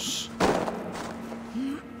treasures.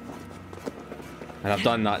 And I've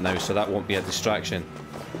done that now, so that won't be a distraction.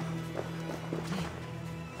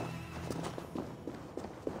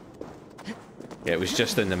 Yeah, it was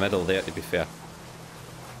just in the middle there, to be fair.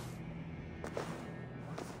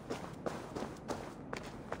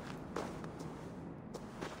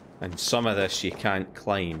 And some of this you can't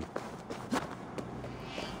climb. I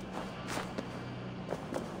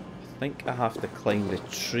think I have to climb the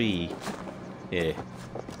tree. Yeah.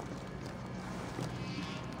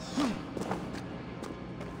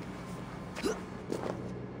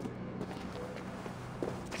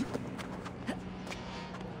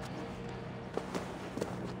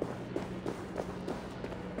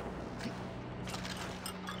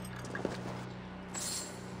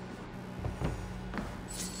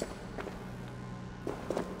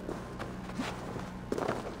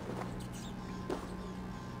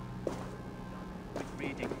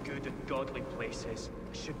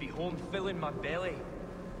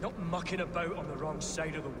 About on the wrong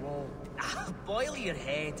side of the wall. Boil your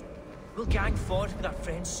head. We'll gang forth with our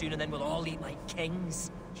friends soon and then we'll all eat like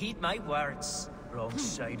kings. Heed my words. Wrong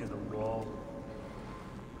side of the wall.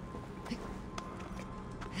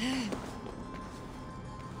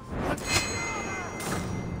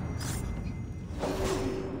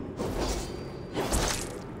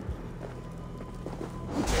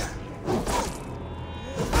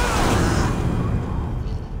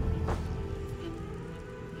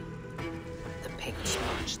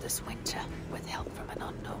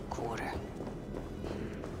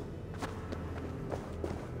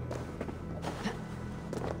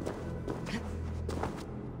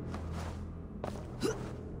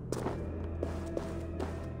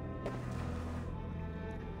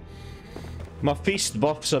 My feast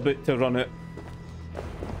buff's about to run out.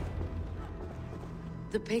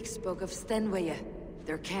 The pig spoke of Stenweye,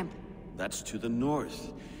 their camp. That's to the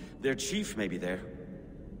north. Their chief may be there.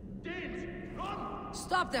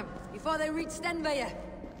 Stop them before they reach Stenweye.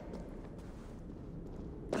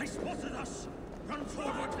 They spotted us! Run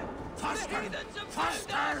forward! Faster!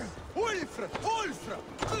 Faster! Ulfra! Ulfra!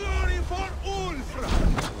 Glory for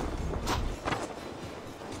Ulfra!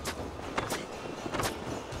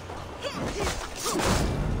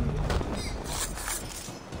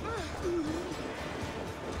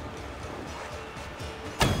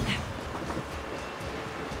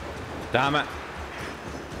 Damn it.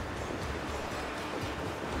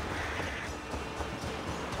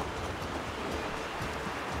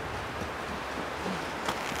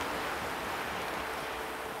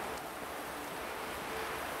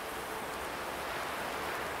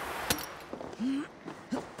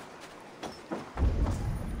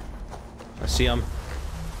 I see him.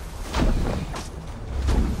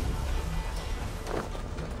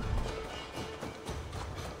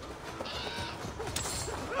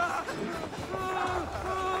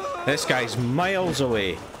 This guy's miles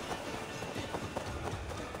away.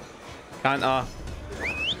 Can't I?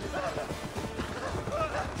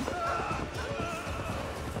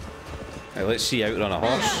 Right, let's see out on a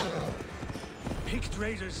horse. Picked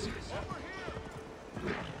raiders.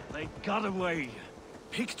 They got away.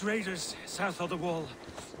 Picked raiders south of the wall.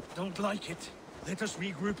 Don't like it. Let us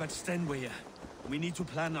regroup at Stenweye. We need to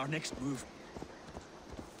plan our next move.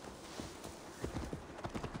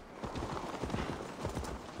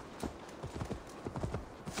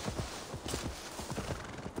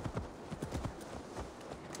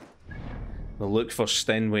 We'll look for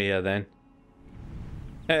Stenweye then.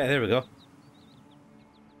 Hey, there we go.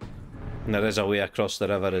 And there is a way across the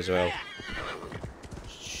river as well.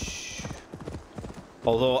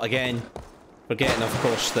 Although, again, forgetting of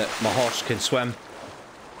course that my horse can swim.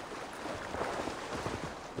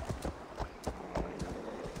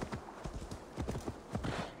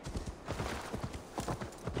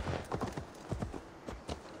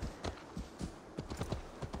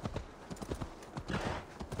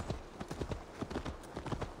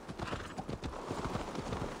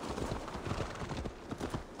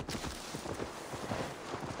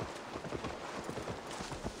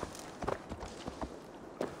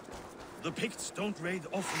 The Picts don't raid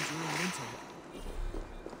often during winter.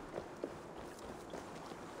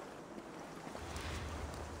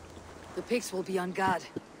 The pigs will be on guard.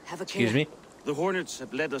 Have a care. Excuse me? The Hornets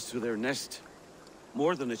have led us to their nest.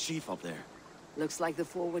 More than a chief up there. Looks like the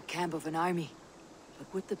forward camp of an army.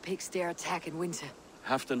 But would the pigs dare attack in winter?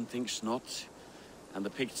 Halfdan thinks not, and the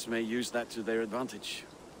Picts may use that to their advantage.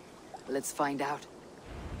 Let's find out.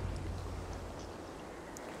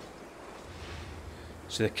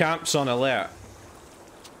 So the camp's on alert.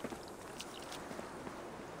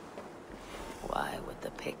 Why would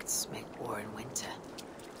the Picts make war in winter?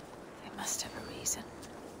 They must have a reason.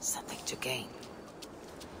 Something to gain.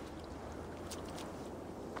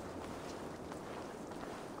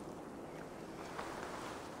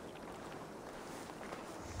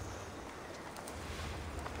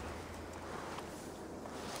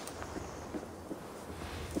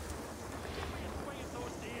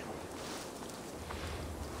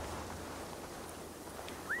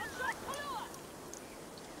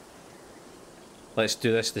 Let's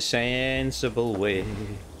do this the sensible way.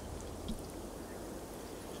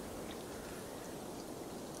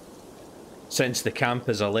 Since the camp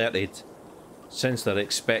is alerted, since they're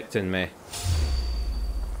expecting me.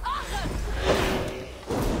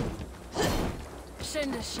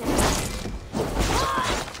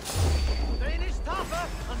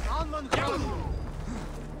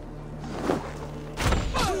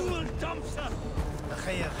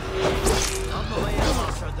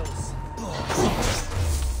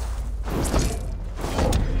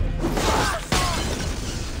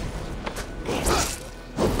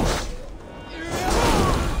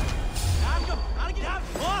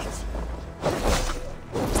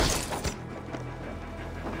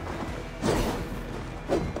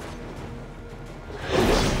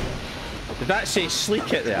 Did that say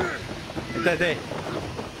sleek it there? Did it?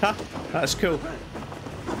 Huh? That's cool.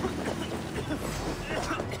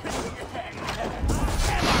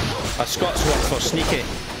 A Scots word for sneaky.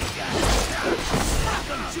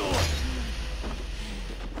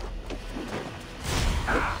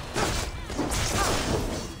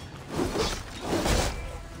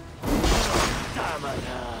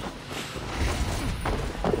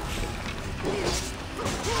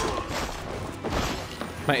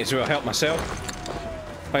 Might as well help myself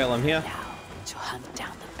while I'm here. Now to hunt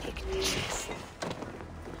down the picnics.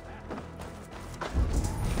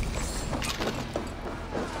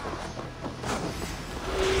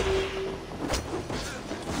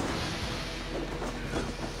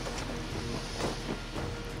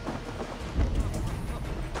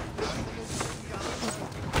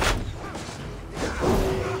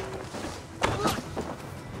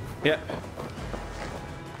 Yep.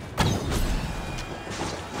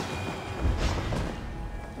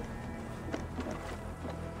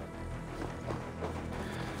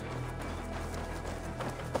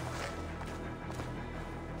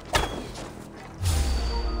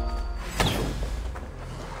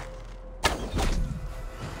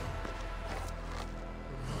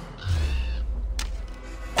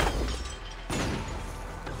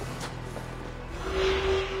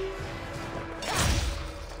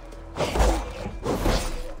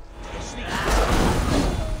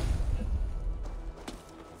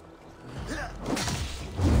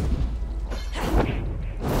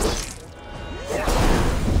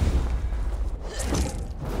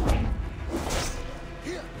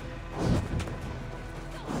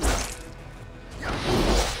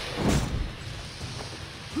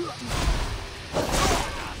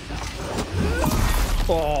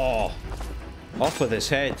 Oh, off with his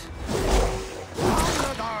head.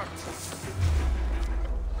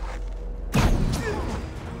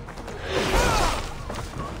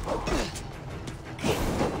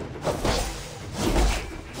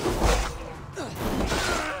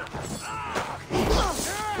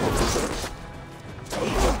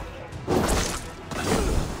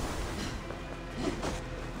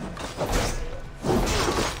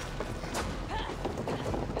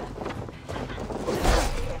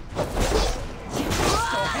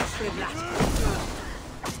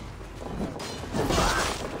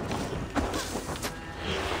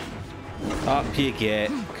 Up you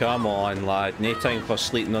get. Come on, lad. No time for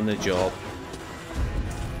sleeping on the job.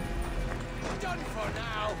 Done for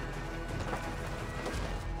now.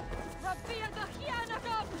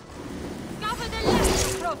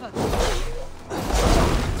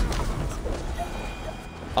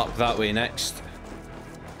 Up that way next.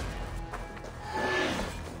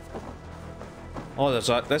 Oh, there's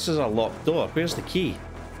a. This is a locked door. Where's the key?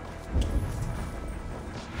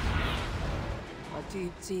 What do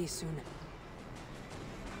you see soon?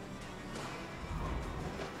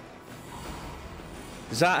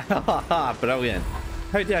 Is that brilliant?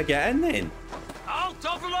 How did I get in then? Out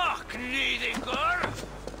of luck, Nidinger!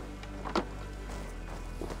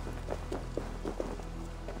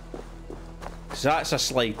 Cause that's a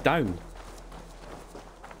slide down.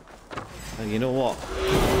 And you know what?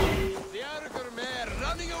 The Arger mare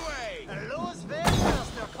running away! Los Vegas,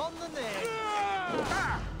 they're coming there!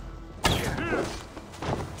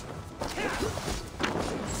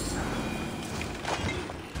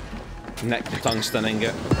 Nick the tungsten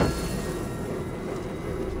ingot.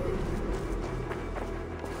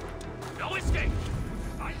 No escape!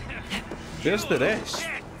 Where's the rest?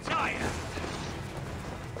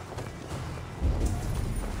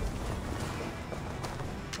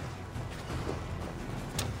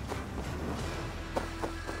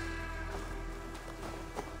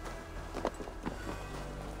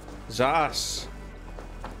 Zas.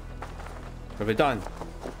 Are we done?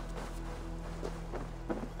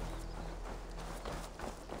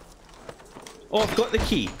 Oh, I've got the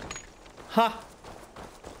key. Ha!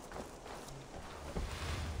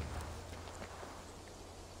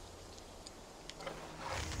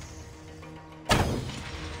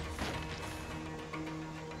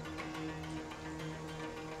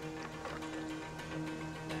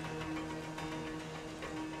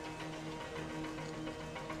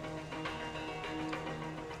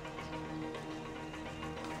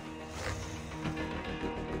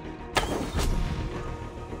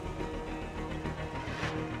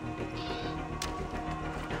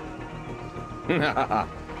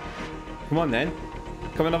 Come on then.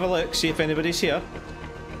 Come and have a look, see if anybody's here.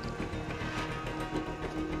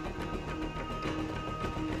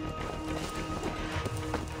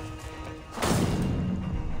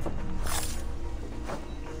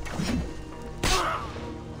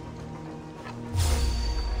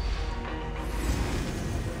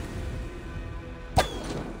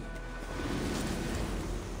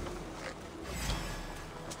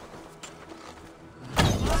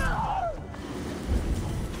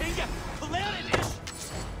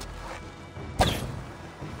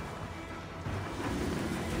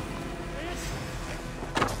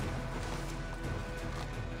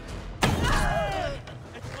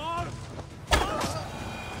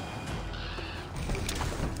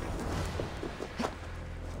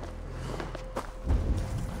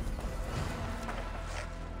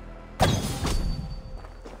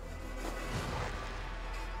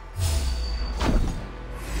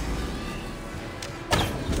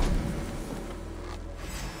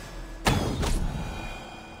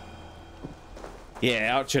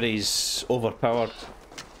 Yeah, archery's overpowered.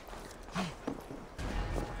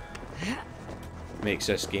 Makes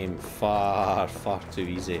this game far, far too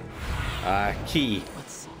easy. Key.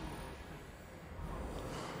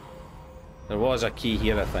 There was a key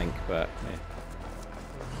here, I think, but yeah.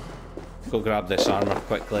 Go grab this armor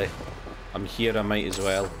quickly. I'm here, I might as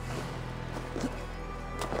well.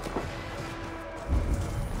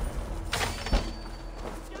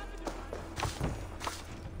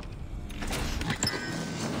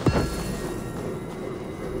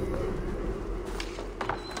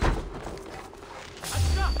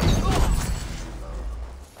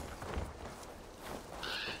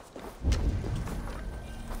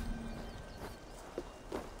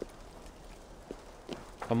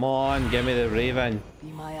 Come on, give me the raven. Be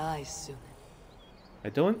my eyes soon.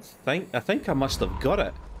 I think I must have got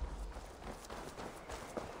it.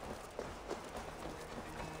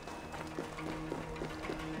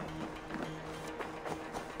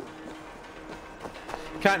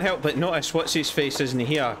 Can't help but notice what's his face isn't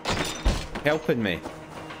here helping me.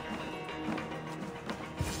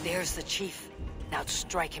 There's the chief. Now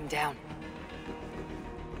strike him down.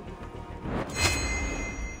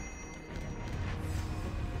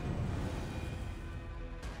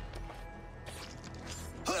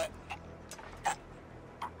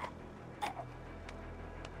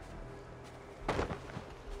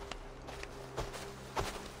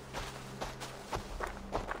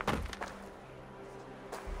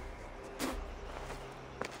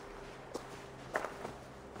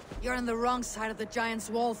 You're on the wrong side of the Giant's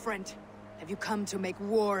Wall, friend. Have you come to make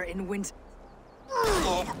war in winter?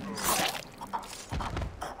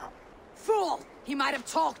 Fool! He might have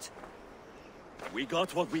talked! We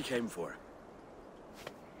got what we came for.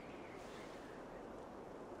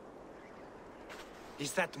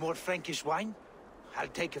 Is that more Frankish wine? I'll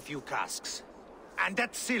take a few casks. And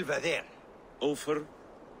that silver there. Ulfr,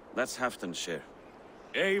 that's Halfdan's share.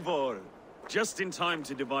 Eivor, just in time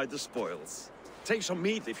to divide the spoils. Take some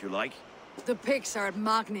meat if you like. The pigs are at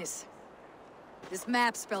Magnus. This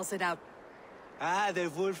map spells it out. Ah, the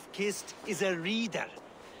wolf-kissed is a reader.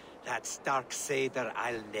 That stark satyr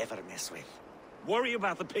I'll never mess with. Worry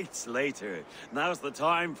about the Picts later. Now's the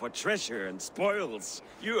time for treasure and spoils.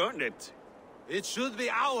 You earned it. It should be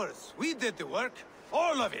ours. We did the work.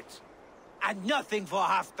 All of it. And nothing for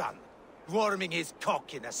Halfdan, warming his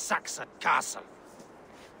cock in a Saxon castle.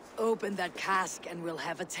 Open that cask and we'll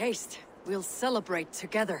have a taste. We'll celebrate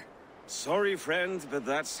together. Sorry, friend, but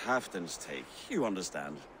that's Halfdan's take. You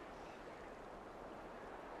understand.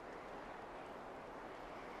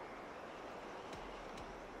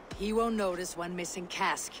 He won't notice one missing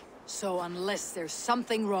cask. So unless there's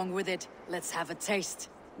something wrong with it, let's have a taste.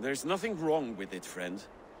 There's nothing wrong with it, friend.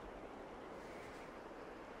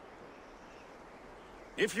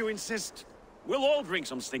 If you insist, we'll all drink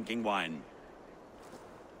some stinking wine.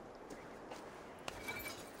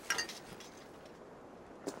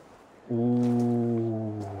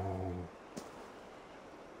 Ooh.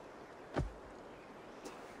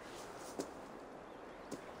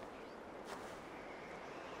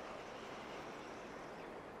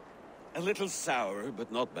 A little sour,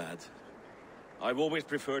 but not bad. I've always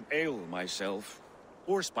preferred ale myself,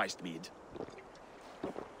 or spiced mead.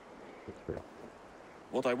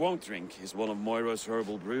 What I won't drink is one of Moira's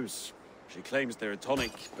herbal brews. She claims they're a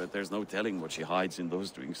tonic, but there's no telling what she hides in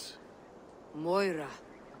those drinks. Moira.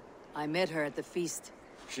 I met her at the feast.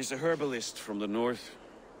 She's a herbalist from the north,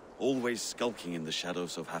 always skulking in the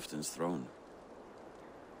shadows of Halfdan's throne.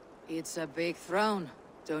 It's a big throne.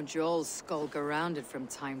 Don't you all skulk around it from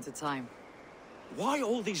time to time? Why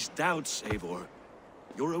all these doubts, Eivor?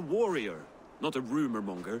 You're a warrior, not a rumor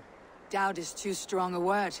monger. Doubt is too strong a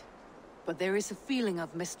word. But there is a feeling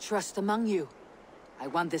of mistrust among you. I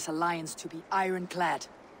want this alliance to be ironclad.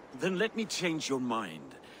 Then let me change your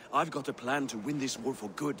mind. I've got a plan to win this war for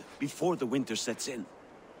good, before the winter sets in.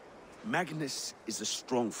 Magnus is a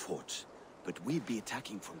strong fort, but we'd be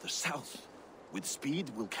attacking from the south. With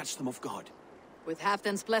speed, we'll catch them off guard. With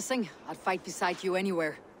Halfdan's blessing, I'd fight beside you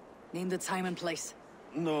anywhere. Name the time and place.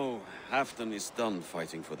 No, Halfdan is done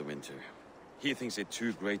fighting for the winter. He thinks it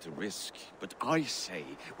too great a risk, but I say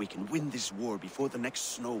we can win this war before the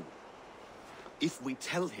next snow. If we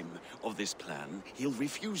tell him of this plan, he'll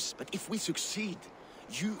refuse, but if we succeed,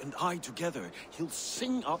 you and I together, he'll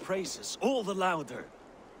sing our praises all the louder.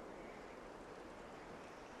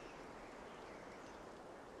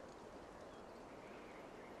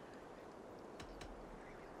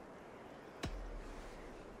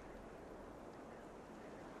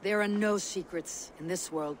 There are no secrets in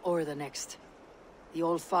this world or the next. The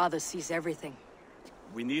Old Father sees everything.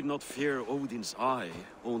 We need not fear Odin's eye,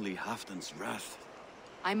 only Halfdan's wrath.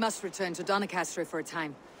 I must return to Doncaster for a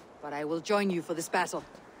time, but I will join you for this battle.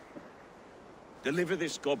 Deliver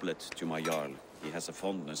this goblet to my Jarl. He has a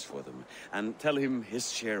fondness for them. And tell him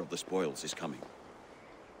his share of the spoils is coming.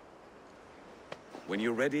 When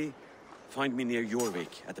you're ready, find me near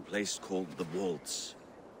Jorvik at a place called the Wolds.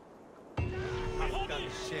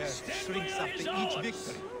 Halfdan's share shrinks after each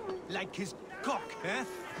victory. Like his cock, eh?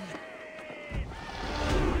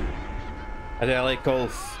 I do like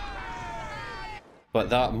golf. But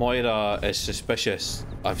that Moira is suspicious.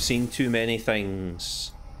 I've seen too many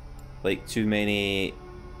things. Like too many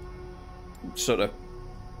sort of,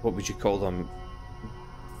 what would you call them?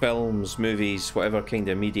 Films, movies, whatever kind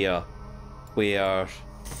of media, where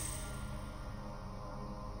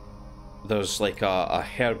there's like a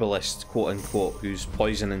herbalist, quote unquote, who's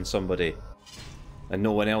poisoning somebody and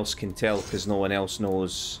no one else can tell because no one else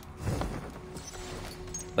knows,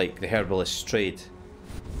 like, the herbalist's trade.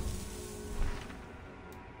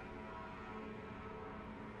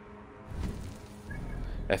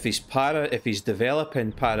 If he's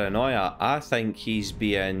developing paranoia, I think he's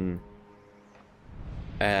being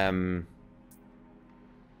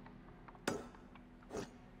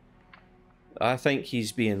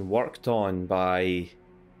worked on by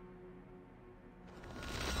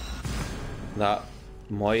that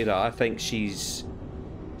Moira. I think she is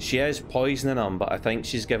poisoning him, but I think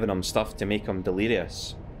she's giving him stuff to make him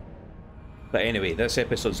delirious. But anyway, this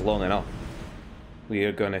episode's long enough. We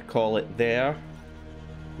are going to call it there.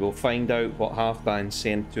 We'll find out what Halfdan's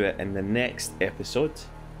saying to it in the next episode.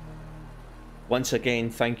 Once again,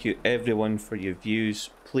 thank you everyone for your views.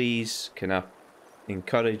 Please, can I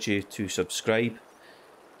encourage you to subscribe?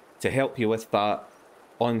 To help you with that,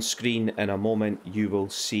 on screen in a moment you will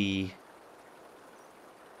see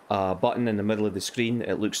a button in the middle of the screen.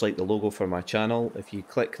 It looks like the logo for my channel. If you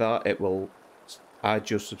click that, it will add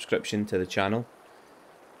your subscription to the channel.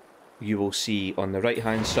 You will see on the right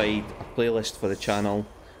hand side a playlist for the channel,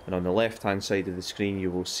 and on the left hand side of the screen you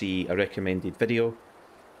will see a recommended video.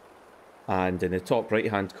 and in the top right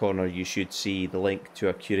hand corner you should see the link to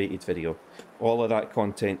a curated video. All of that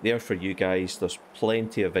content there for you guys. There's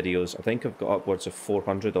plenty of videos. I think I've got upwards of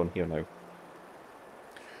 400 on here now.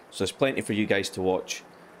 So there's plenty for you guys to watch,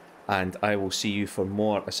 and I will see you for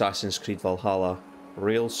more Assassin's Creed Valhalla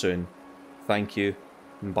real soon. Thank you,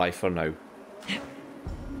 and bye for now.